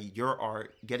art, right? Your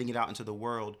art, getting it out into the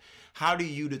world, how do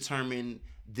you determine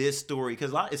this story?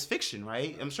 Because a lot is fiction,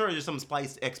 right? I'm sure there's some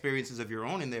spliced experiences of your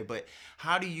own in there, but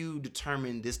how do you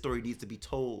determine this story needs to be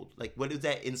told? Like, what is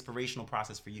that inspirational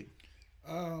process for you?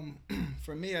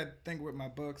 For me, I think with my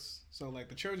books, so like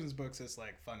the children's books, it's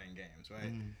like fun and games,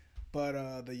 right?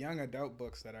 But the young adult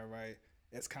books that I write,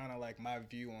 it's kind of like my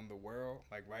view on the world,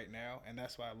 like right now. And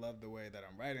that's why I love the way that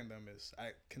I'm writing them is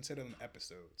I consider them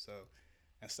episodes. So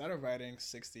instead of writing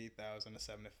 60,000 to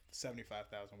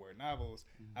 75,000 word novels,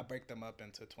 I break them up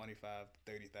into 25,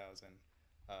 30,000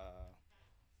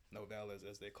 novellas,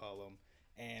 as they call them.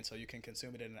 And so you can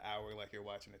consume it in an hour like you're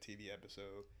watching a TV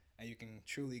episode. And you can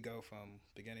truly go from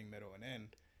beginning, middle, and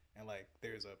end. And like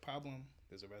there's a problem,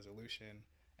 there's a resolution,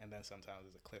 and then sometimes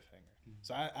there's a cliffhanger.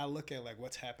 So I look at like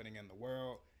what's happening in the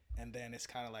world, and then it's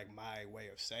kind of like my way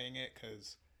of saying it,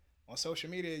 because on social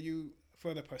media,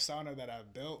 for the persona that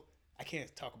I've built, I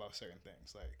can't talk about certain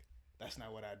things. Like that's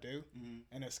not what I do.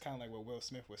 And it's kind of like what Will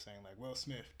Smith was saying. Like Will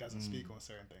Smith doesn't speak on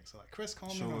certain things. So like Chris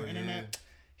Coleman on the internet,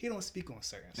 he don't speak on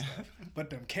certain stuff.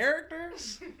 But them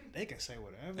characters, they can say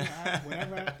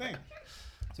whatever I think.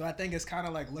 So I think it's kind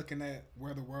of like looking at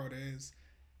where the world is,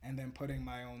 and then putting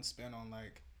my own spin on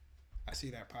like, I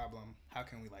see that problem. How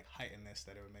can we like heighten this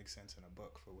that it would make sense in a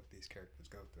book for what these characters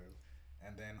go through,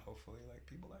 and then hopefully like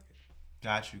people like it.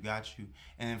 Got you.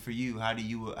 And then for you, how do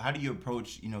you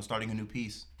approach, you know, starting a new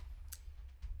piece?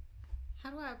 How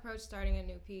do I approach starting a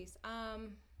new piece?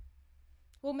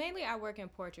 Well, mainly I work in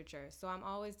portraiture, so I'm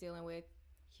always dealing with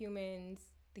humans,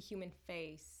 the human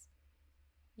face.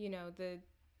 You know,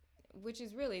 which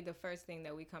is really the first thing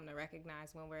that we come to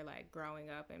recognize when we're like growing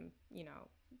up and, you know,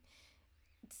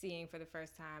 seeing for the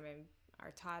first time in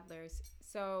our toddlers.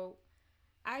 So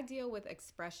I deal with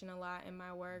expression a lot in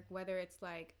my work, whether it's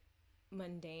like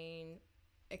mundane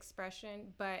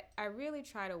expression, but I really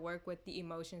try to work with the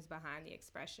emotions behind the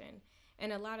expression.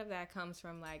 And a lot of that comes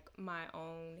from like my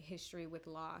own history with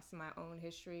loss, my own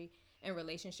history in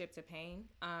relationship to pain.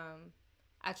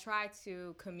 I try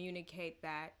to communicate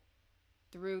that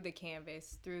through the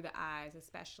canvas, through the eyes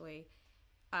especially,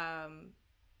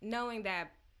 knowing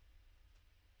that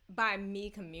by me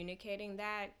communicating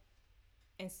that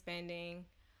and spending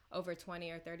over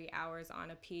 20 or 30 hours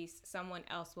on a piece, someone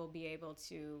else will be able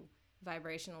to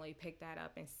vibrationally pick that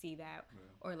up and see that,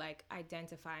 or like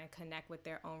identify and connect with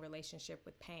their own relationship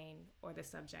with pain or the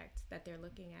subject that they're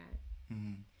looking at.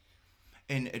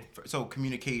 And so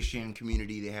communication,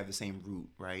 community, they have the same root,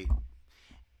 right?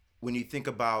 When you think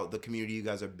about the community you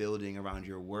guys are building around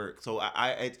your work, so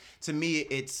to me,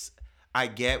 it's, I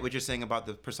get what you're saying about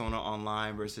the persona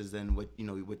online versus then what, you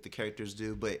know, what the characters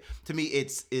do, but to me,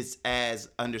 it's as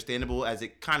understandable as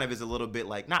it kind of is a little bit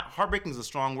like, not heartbreaking is a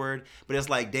strong word, but it's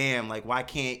like, damn, like why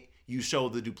can't you show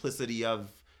the duplicity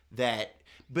of that?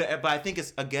 But I think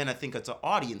it's an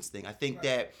audience thing. I think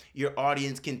that your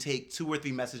audience can take 2 or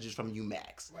 3 messages from you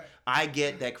max. I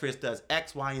get that Chris does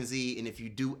X, Y, and Z, and if you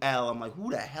do L, I'm like,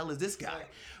 who the hell is this guy?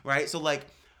 Right? So like,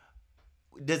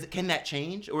 can that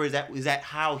change, or is that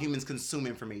how humans consume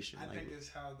information? I think it's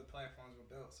how the platforms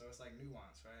were built. So it's like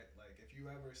nuance, right? Like if you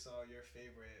ever saw your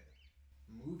favorite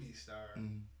movie star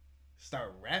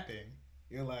start rapping,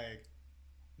 you're like,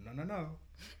 no.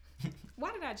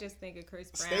 Why did I just think of Chris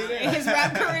Brown Stay there. and his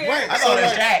rap career? Right. I thought it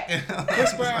was Shaq.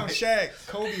 Chris Brown, Shaq,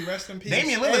 Kobe, rest in peace.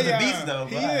 Damian Lillard's a AI, beast, though.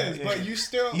 He but, is, yeah. but you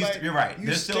still like. You're right. You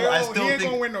There's still, still, I still he ain't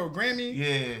think. gonna win no Grammy.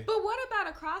 Yeah. But what about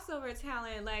a crossover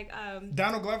talent like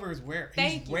Donald Glover is rare.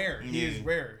 Thank He's you. rare. He is Yeah.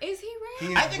 rare. Is he He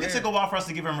rare? is I think it rare. took a while for us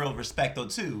to give him real respect, though,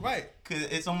 too. Right. Because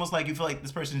it's almost like you feel like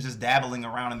this person's just dabbling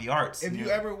around in the arts. If you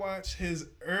ever watch his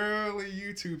early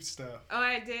YouTube stuff, Oh,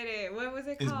 I did it. What was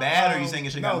it It's called? bad, or you saying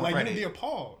it should no, got more like credit? you'd be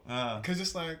appalled Uh. because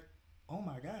it's like, oh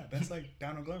my god, that's like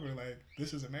Donald Glover. Like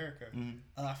this is America. Mhm.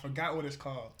 I forgot what it's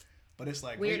called, but it's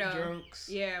like Weirdo. rape jokes,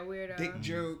 Yeah, weirdo. dick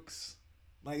jokes,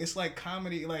 like it's like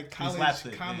comedy, like college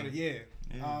slapstick, comedy. yeah.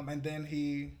 Yeah. And then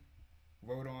he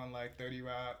wrote on like 30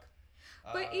 Rock.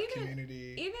 But even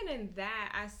Community. even in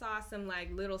that, I saw some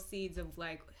like little seeds of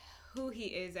like who he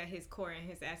is at his core and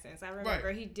his essence. I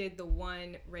remember he did the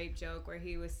one rape joke where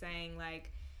he was saying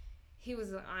like he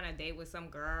was on a date with some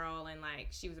girl and like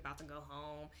she was about to go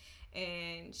home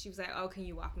and she was like, "Oh, can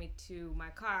you walk me to my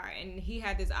car?" And he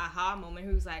had this aha moment.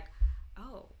 He was like,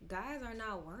 "Oh, guys are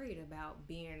not worried about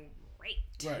being raped."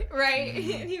 Right.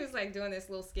 And he was like doing this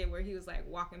little skit where he was like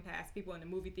walking past people in the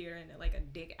movie theater and like a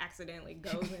dick accidentally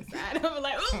goes inside. I was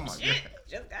like, "Oh, my shit, God.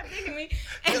 just got a dick in me."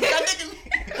 Just got a dick in me.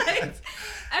 Like,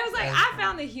 I was like, I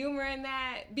found the humor in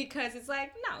that because it's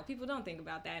like, no, people don't think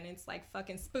about that and it's like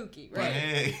fucking spooky, right?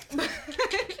 Hey.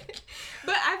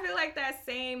 But I feel like that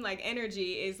same like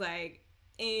energy is like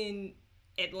in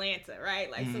Atlanta,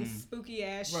 right? Like some spooky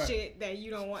ass Right. shit that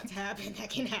you don't want to happen that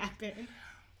can happen.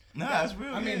 No, that's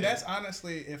real. I mean, yeah. that's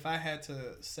honestly, if I had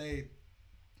to say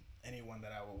anyone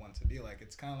that I would want to be like,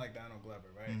 it's kind of like Donald Glover,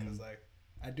 right? Because like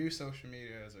I do social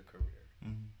media as a career.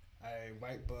 I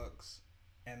write books,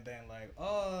 and then like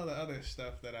all the other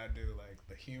stuff that I do, like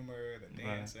the humor, the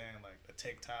dancing, like the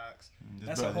TikToks. Just,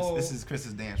 That's bro, a whole. This is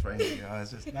Chris's dance right here, y'all.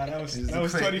 It's just. Nah, that was it's that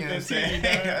was quick, you know what I'm 2015.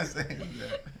 saying? You know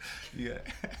what dog. I'm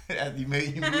saying?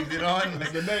 Yeah. You moved it on.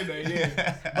 That's the day,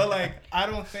 yeah. But like, I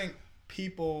don't think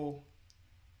people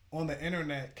on the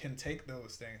internet can take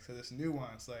those things because it's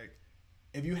nuanced. Like,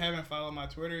 if you haven't followed my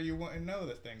Twitter, you wouldn't know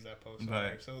the things I post.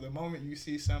 Right. Like, so the moment you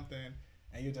see something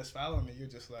and you just follow me, you're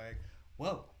just like,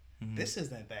 whoa, this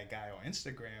isn't that guy on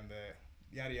Instagram that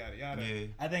yada yada yada. Yeah.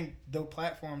 I think the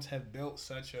platforms have built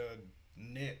such a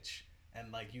niche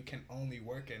and like you can only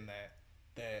work in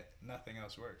that nothing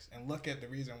else works. And look at the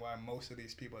reason why most of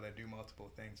these people that do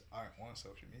multiple things aren't on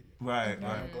social media. Right,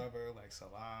 Donald right. Glover, like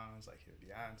Salons, like your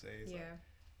Beyonce's. Yeah. Like,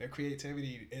 their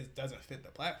creativity doesn't fit the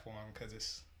platform because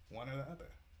it's one or the other.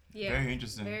 Yeah. Very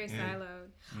interesting. Very Yeah. siloed.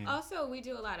 Yeah. Also, we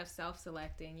do a lot of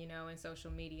self-selecting, you know, in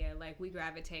social media. Like, we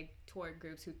gravitate toward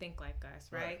groups who think like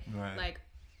us, right? Right. Like,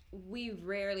 we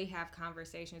rarely have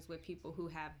conversations with people who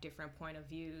have different point of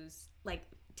views, like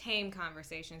tame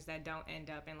conversations that don't end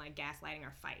up in like gaslighting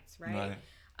or fights, right?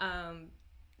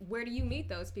 Where do you meet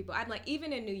those people? I'd like,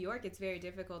 even in New York, it's very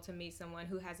difficult to meet someone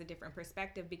who has a different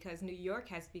perspective because New York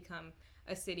has become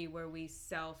a city where we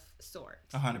self-sort.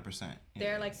 100%.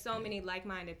 There are like so many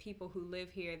like-minded people who live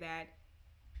here that,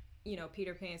 you know,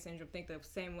 Peter Pan syndrome, think the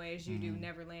same way as you do,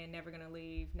 never land, never gonna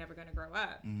leave, never gonna grow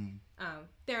up.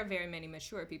 There are very many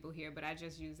mature people here, but I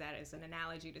just use that as an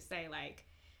analogy to say like,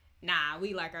 nah,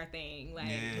 we like our thing. Like,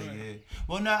 Yeah.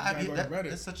 Well, no, gotta go to Reddit.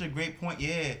 that's such a great point.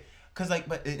 Yeah. Cause like,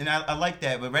 and I like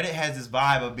that, but Reddit has this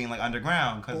vibe of being like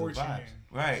underground because of the 4chan. vibes,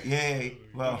 right? Yeah.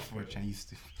 Well, 4chan used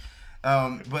to,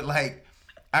 but like,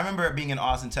 I remember being in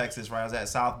Austin, Texas, right? I was at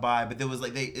South by, but there was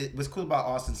like it was cool about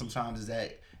Austin sometimes is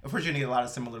that of course you get a lot of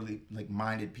similarly like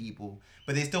minded people,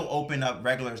 but they still open up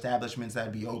regular establishments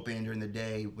that'd be open during the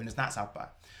day when it's not South by.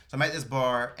 So I'm at this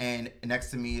bar, and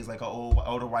next to me is like an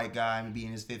older white guy, maybe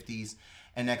in his 50s,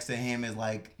 and next to him is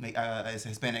like a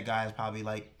Hispanic guy, is probably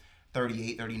like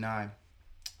 38, 39.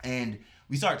 And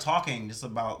we start talking just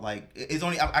about like, it's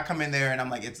only, I come in there and I'm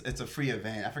like, it's a free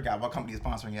event. I forgot what company is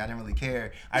sponsoring it. I didn't really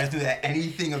care. I just knew that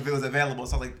anything if it was available.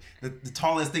 So like the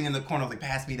tallest thing in the corner was like,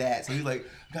 pass me that. So he's like,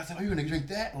 guys, oh, you're gonna drink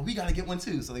that? Well, we gotta get one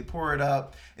too. So they pour it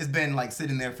up. It's been like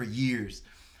sitting there for years.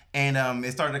 And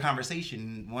it started a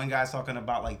conversation. One guy's talking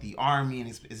about like the army and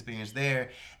his experience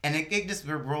there. And it just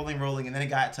we're rolling. And then it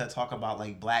got to talk about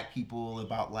like black people,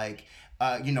 about like,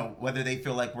 you know, whether they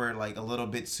feel like we're like a little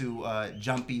bit too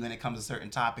jumpy when it comes to certain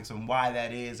topics and why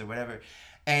that is or whatever.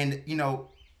 And, you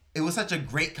know, it was such a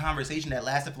great conversation that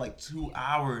lasted for like 2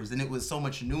 hours, and it was so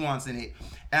much nuance in it.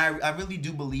 And I really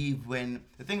do believe when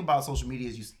the thing about social media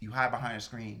is you hide behind a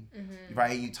screen,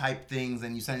 right? You type things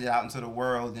and you send it out into the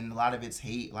world, and a lot of it's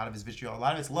hate, a lot of it's vitriol, a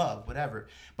lot of it's love, whatever.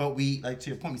 But we, like to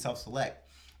your point, we self-select.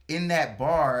 in that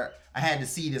bar, I had to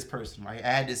see this person, right? I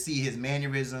had to see his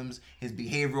mannerisms, his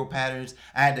behavioral patterns.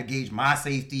 I had to gauge my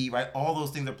safety, right? All those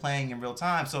things are playing in real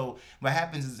time. So what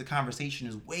happens is the conversation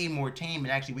is way more tame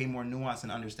and actually way more nuanced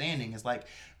and understanding. It's like,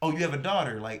 oh, you have a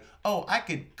daughter. Like, oh, I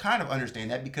could kind of understand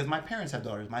that because my parents have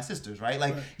daughters, my sisters, right?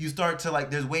 Like, you start to,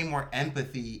 like, there's way more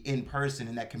empathy in person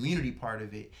in that community part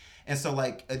of it. And so,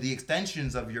 like, the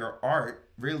extensions of your art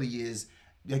really is,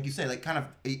 like you said, like, kind of,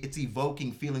 it's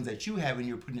evoking feelings that you have when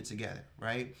you're putting it together,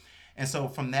 right? And so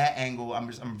from that angle,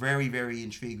 I'm very, very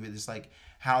intrigued with just like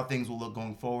how things will look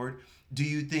going forward. Do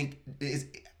you think is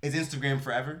Instagram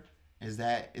forever? Is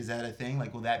that a thing?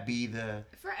 Like, will that be the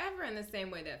forever in the same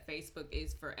way that Facebook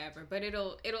is forever? But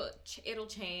it'll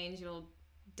change. It'll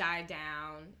die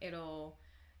down.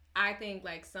 I think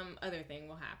like some other thing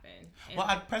will happen. Well,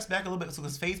 I'd press back a little bit. So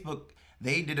because Facebook,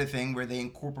 they did a thing where they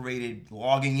incorporated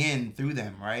logging in through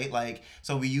them, right? Like,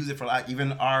 so we use it for like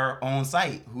even our own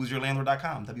site,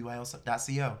 who'syourlandlord.com,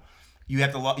 wyl.co. You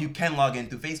have to you can log in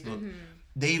through Facebook. Mm-hmm.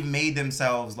 They've made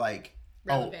themselves like,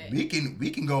 relevant. Oh, we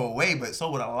can go away, but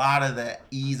so would a lot of the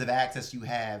ease of access you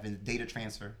have and data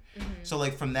transfer. Mm-hmm. So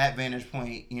like from that vantage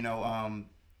point, can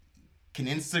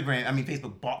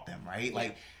Facebook bought them, right? Yeah.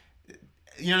 Like,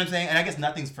 you know what I'm saying? And I guess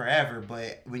nothing's forever,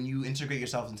 but when you integrate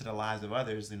yourself into the lives of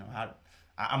others,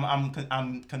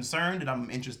 I'm concerned and I'm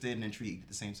interested and intrigued at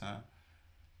the same time.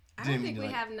 I don't think we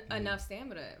have enough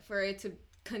stamina for it to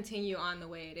continue on the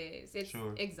way it is. It's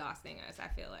exhausting us, I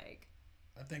feel like.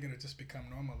 I think it'll just become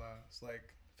normalized.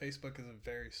 Like, Facebook is a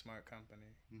very smart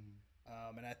company.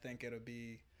 Mm-hmm. And I think it'll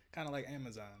be kind of like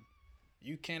Amazon.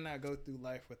 You cannot go through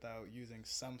life without using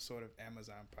some sort of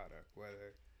Amazon product,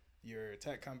 whether you're a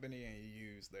tech company and you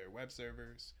use their web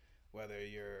servers, whether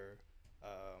you're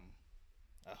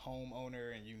a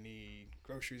homeowner and you need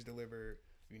groceries delivered,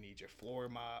 you need your floor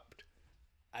mopped.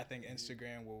 I think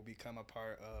Instagram will become a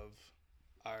part of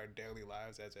our daily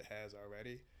lives as it has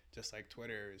already, just like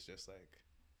Twitter is just like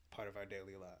part of our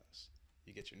daily lives.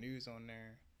 You get your news on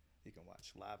there. You can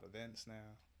watch live events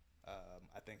now.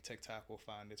 I think TikTok will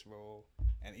find its role,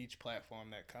 and each platform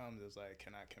that comes is like,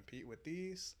 can I compete with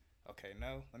these? Okay,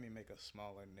 no, let me make a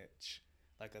smaller niche,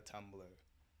 like a Tumblr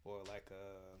or like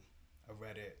a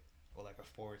Reddit or like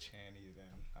a 4chan even.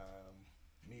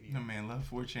 Medium. No, man, love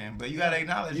 4chan, but you gotta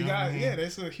acknowledge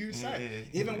that's a huge site.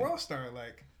 Even WorldStar,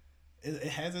 like it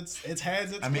has its.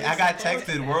 I mean, I got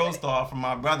texted WorldStar from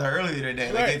my brother earlier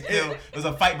today. Like it was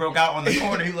a fight broke out on the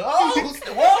corner. He was like, "Oh,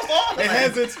 WorldStar!" It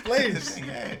has its place.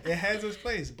 It has its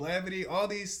place. Blavity, all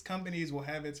these companies will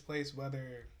have its place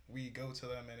whether we go to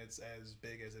them and it's as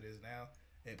big as it is now.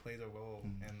 It plays a role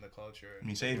in the culture. I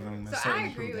mean, Shade Room. So I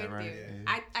agree with you.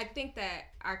 Yeah. I think that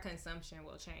our consumption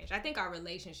will change. I think our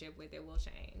relationship with it will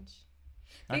change.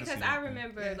 Because I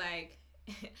remember, like,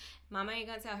 Mama ain't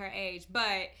gonna tell her age,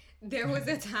 but there was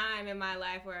a time in my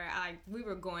life where we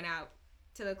were going out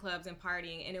to the clubs and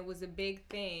partying, and it was a big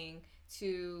thing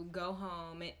to go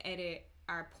home and edit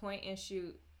our point and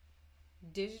shoot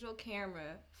digital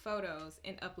camera photos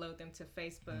and upload them to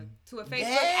Facebook, to a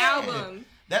Facebook album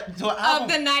of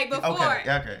the night before.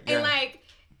 Okay. Yeah. And like,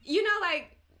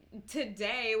 like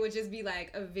today it would just be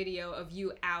like a video of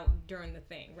you out during the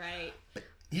thing, right?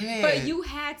 Yeah. But you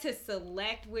had to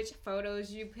select which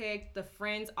photos you picked. The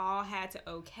friends all had to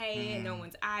okay it. No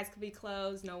one's eyes could be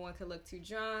closed. No one could look too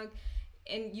drunk.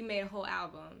 And you made a whole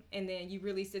album. And then you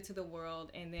released it to the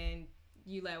world. And then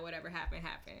you let whatever happen.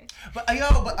 But all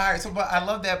right, but I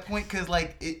love that point because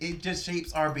like it just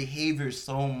shapes our behavior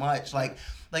so much. Like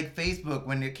Facebook,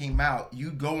 when it came out,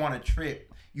 you'd go on a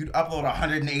trip, you'd upload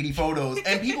 180 photos,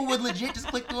 and people would legit just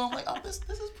click through them like, oh, this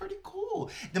is pretty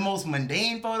cool. The most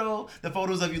mundane photo, the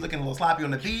photos of you looking a little sloppy on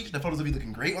the beach, the photos of you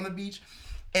looking great on the beach.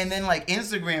 And then like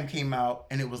Instagram came out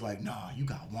and it was like, nah, you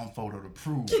got one photo to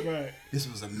prove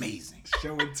this was amazing.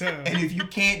 Show and tell. And if you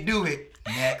can't do it,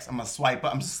 next, I'm gonna swipe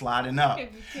up, I'm sliding up.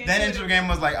 Then Instagram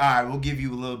was like, all right, we'll give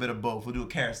you a little bit of both. We'll do a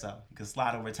carousel. You can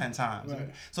slide over 10 times. Right.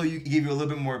 So you give you a little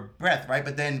bit more breadth, right?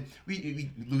 But then we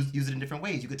use it in different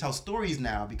ways. You could tell stories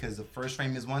now because the first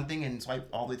frame is one thing and swipe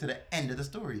all the way to the end of the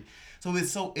story. So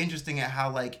it's so interesting at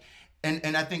how like,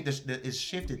 and I think it's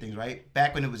shifted things, right?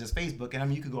 Back when it was just Facebook, and I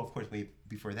mean, you could go, of course, way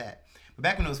before that. But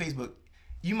back when it was Facebook,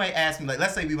 you might ask me, like,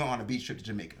 let's say we went on a beach trip to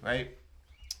Jamaica, right?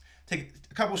 Take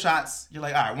a couple shots. You're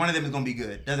like, all right, one of them is going to be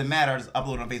good. Doesn't matter. Just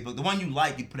upload it on Facebook. The one you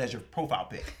like, you put as your profile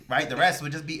pic, right? The rest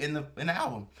would just be in the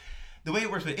album. The way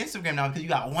it works with Instagram now, because you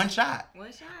got one shot.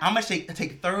 I'm going to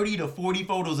take 30 to 40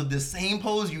 photos of the same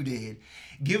pose you did.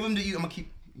 Give them to you. I'm going to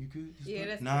keep... You good? Yeah,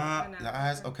 that's good. The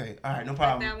eyes? Okay. All right, no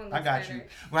problem. I got you.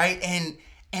 Right?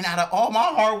 And out of all my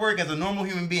hard work as a normal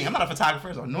human being, I'm not a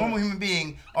photographer, so a normal human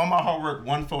being, all my hard work,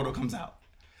 one photo comes out.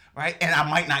 right? And I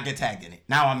might not get tagged in it.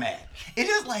 Now I'm mad. It's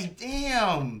just like,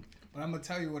 damn. But I'm gonna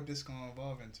tell you what this gonna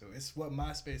evolve into. It's what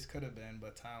MySpace could have been,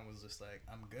 but time was just like,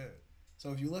 I'm good.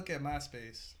 So if you look at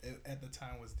MySpace, it, at the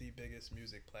time was the biggest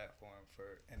music platform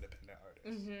for independent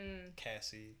artists.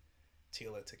 Cassie,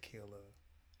 Tila Tequila,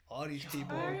 all these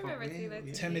people. I remember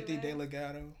Tila Timothy Tequila.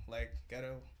 DeLegato, like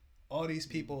Ghetto. All these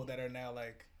people that are now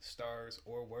like stars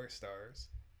or were stars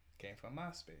came from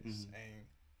MySpace. And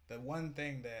the one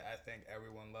thing that I think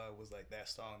everyone loved was like that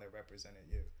song that represented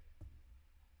you.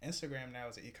 Instagram now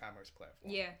is an e-commerce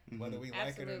platform. Yeah. Whether we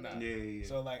like it or not. Yeah.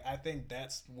 So like I think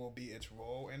that's will be its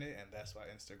role in it, and that's why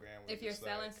Instagram was If you're just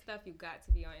selling like, stuff, you got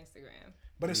to be on Instagram.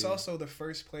 but it's also the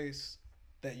first place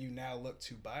that you now look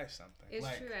to buy something. It's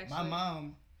like, true, actually. my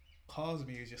mom calls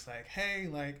me, is just like, hey,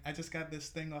 like I just got this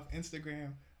thing off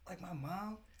Instagram. Like my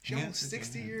mom, she's almost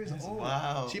 60 years old.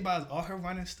 Wow. She buys all her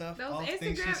running stuff. Those all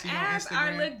things she Instagram sees on apps Instagram.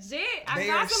 are legit. I They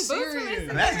got are some boots from serious. Instagram.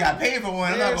 And that's got paid for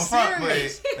one. I'm not They're gonna front, but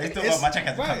serious. they still It's- my check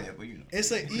hasn't come right. yet, but you know.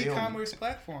 It's an They owe me. e-commerce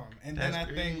platform, and then That's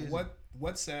I crazy. think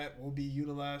WhatsApp will be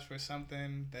utilized for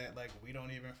something that like we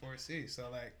don't even foresee. So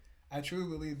like I truly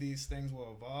believe these things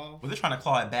will evolve. Well, they're trying to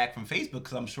claw it back from Facebook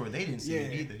because I'm sure they didn't see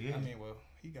it either. Yeah. I mean, well,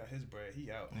 he got his bread,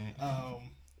 he out. Yeah.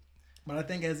 But I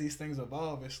think as these things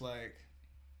evolve, it's like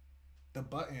the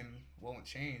button won't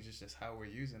change. It's just how we're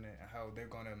using it and how they're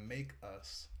gonna make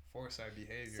us force our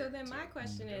behavior. So then my to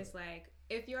question do is it. like,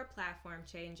 if your platform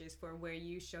changes for where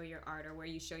you show your art or where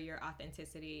you show your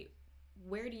authenticity,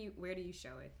 where do you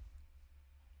show it?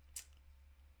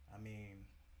 I mean,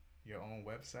 your own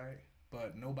website,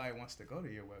 but nobody wants to go to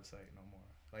your website no more.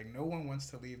 Like no one wants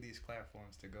to leave these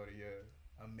platforms to go to your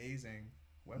amazing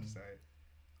website.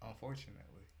 Unfortunately,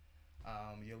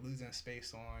 you're losing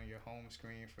space on your home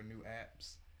screen for new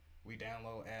apps. We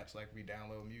download apps like we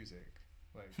download music.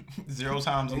 Like 0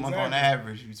 times a month on Exactly.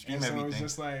 average. You stream and so everything. it's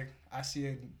just like I see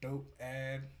a dope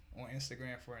ad on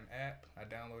Instagram for an app. I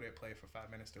download it, play it for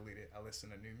 5 minutes, delete it. I listen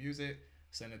to new music,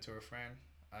 send it to a friend.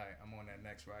 All right, I'm on that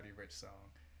next Roddy Ricch song.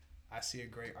 I see a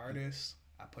great artist.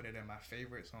 I put it in my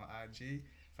favorites on IG.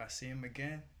 If I see him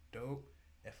again, dope.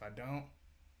 If I don't,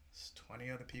 it's 20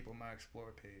 other people on my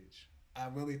Explore page. I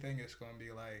really think it's going to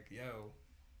be like, yo,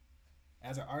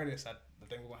 as an artist, I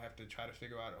think we're going to have to try to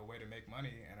figure out a way to make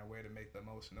money and a way to make the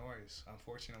most noise.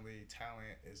 Unfortunately,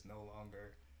 talent is no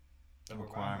longer the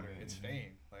barometer. It's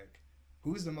fame. Like,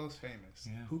 who's the most famous?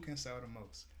 Yeah. Who can sell the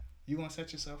most? You going to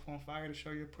set yourself on fire to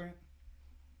show your print?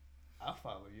 I'll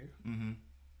follow you. Mm-hmm.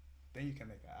 Then you can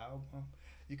make an album.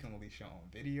 You can release your own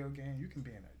video game. You can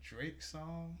be in a Drake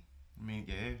song. I mean,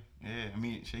 yeah. I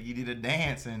mean, Shaggy did a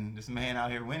dance, and this man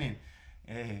out here winning.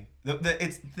 Yeah,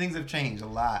 things have changed a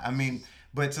lot. I mean,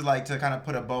 but to kind of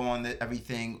put a bow on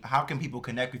everything, how can people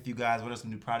connect with you guys? What are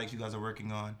some new products you guys are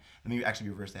working on? Let me actually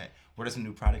reverse that. What are some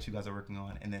new products you guys are working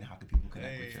on, and then how can people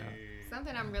connect with y'all?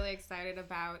 Something I'm really excited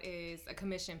about is a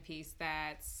commission piece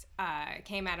that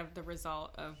came out of the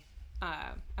result of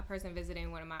a person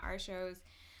visiting one of my art shows.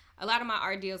 A lot of my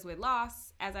art deals with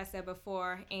loss, as I said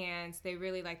before, and they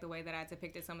really liked the way that I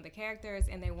depicted some of the characters,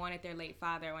 and they wanted their late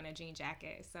father on a jean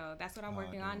jacket. So that's what I'm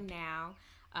working on now.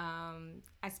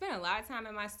 I spend a lot of time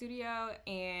in my studio,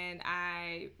 and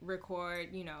I record,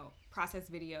 process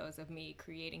videos of me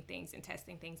creating things and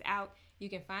testing things out. You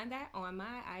can find that on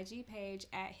my IG page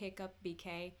at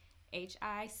HiccupBK,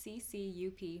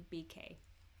 HiccupBK.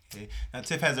 Okay. Now,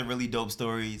 Tiff has a really dope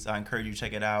story, so I encourage you to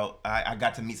check it out. I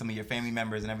got to meet some of your family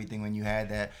members and everything when you had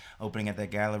that opening at that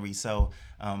gallery. So,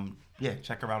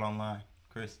 check her out online.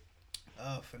 Chris?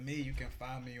 For me, you can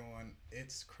find me on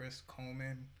It's Chris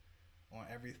Coleman on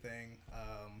everything.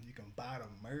 You can buy the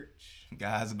merch.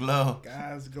 Guys Glow.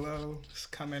 Guys Glow. It's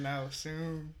coming out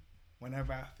soon.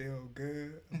 Whenever I feel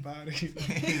good about it.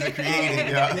 He's a creative,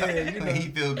 y'all. Yeah, He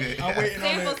feel good. I'm waiting on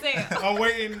Sample it. sale. I'm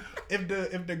waiting.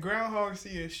 If the groundhog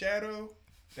see a shadow,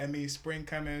 that means spring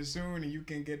coming soon, and you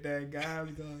can get that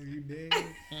guys going. You dig?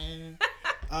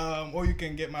 Or you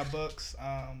can get my books.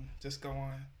 Just go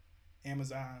on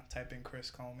Amazon, type in Chris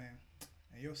Coleman,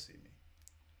 and you'll see me.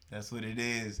 That's what it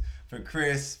is. For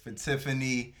Chris, for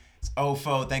Tiffany, it's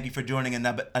Ofo. Thank you for joining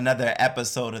another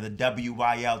episode of the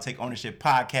WYL Take Ownership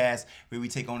podcast, where we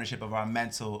take ownership of our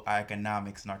mental, our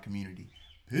economics, and our community.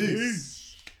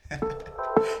 Peace.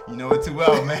 You know it too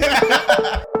well,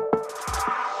 man.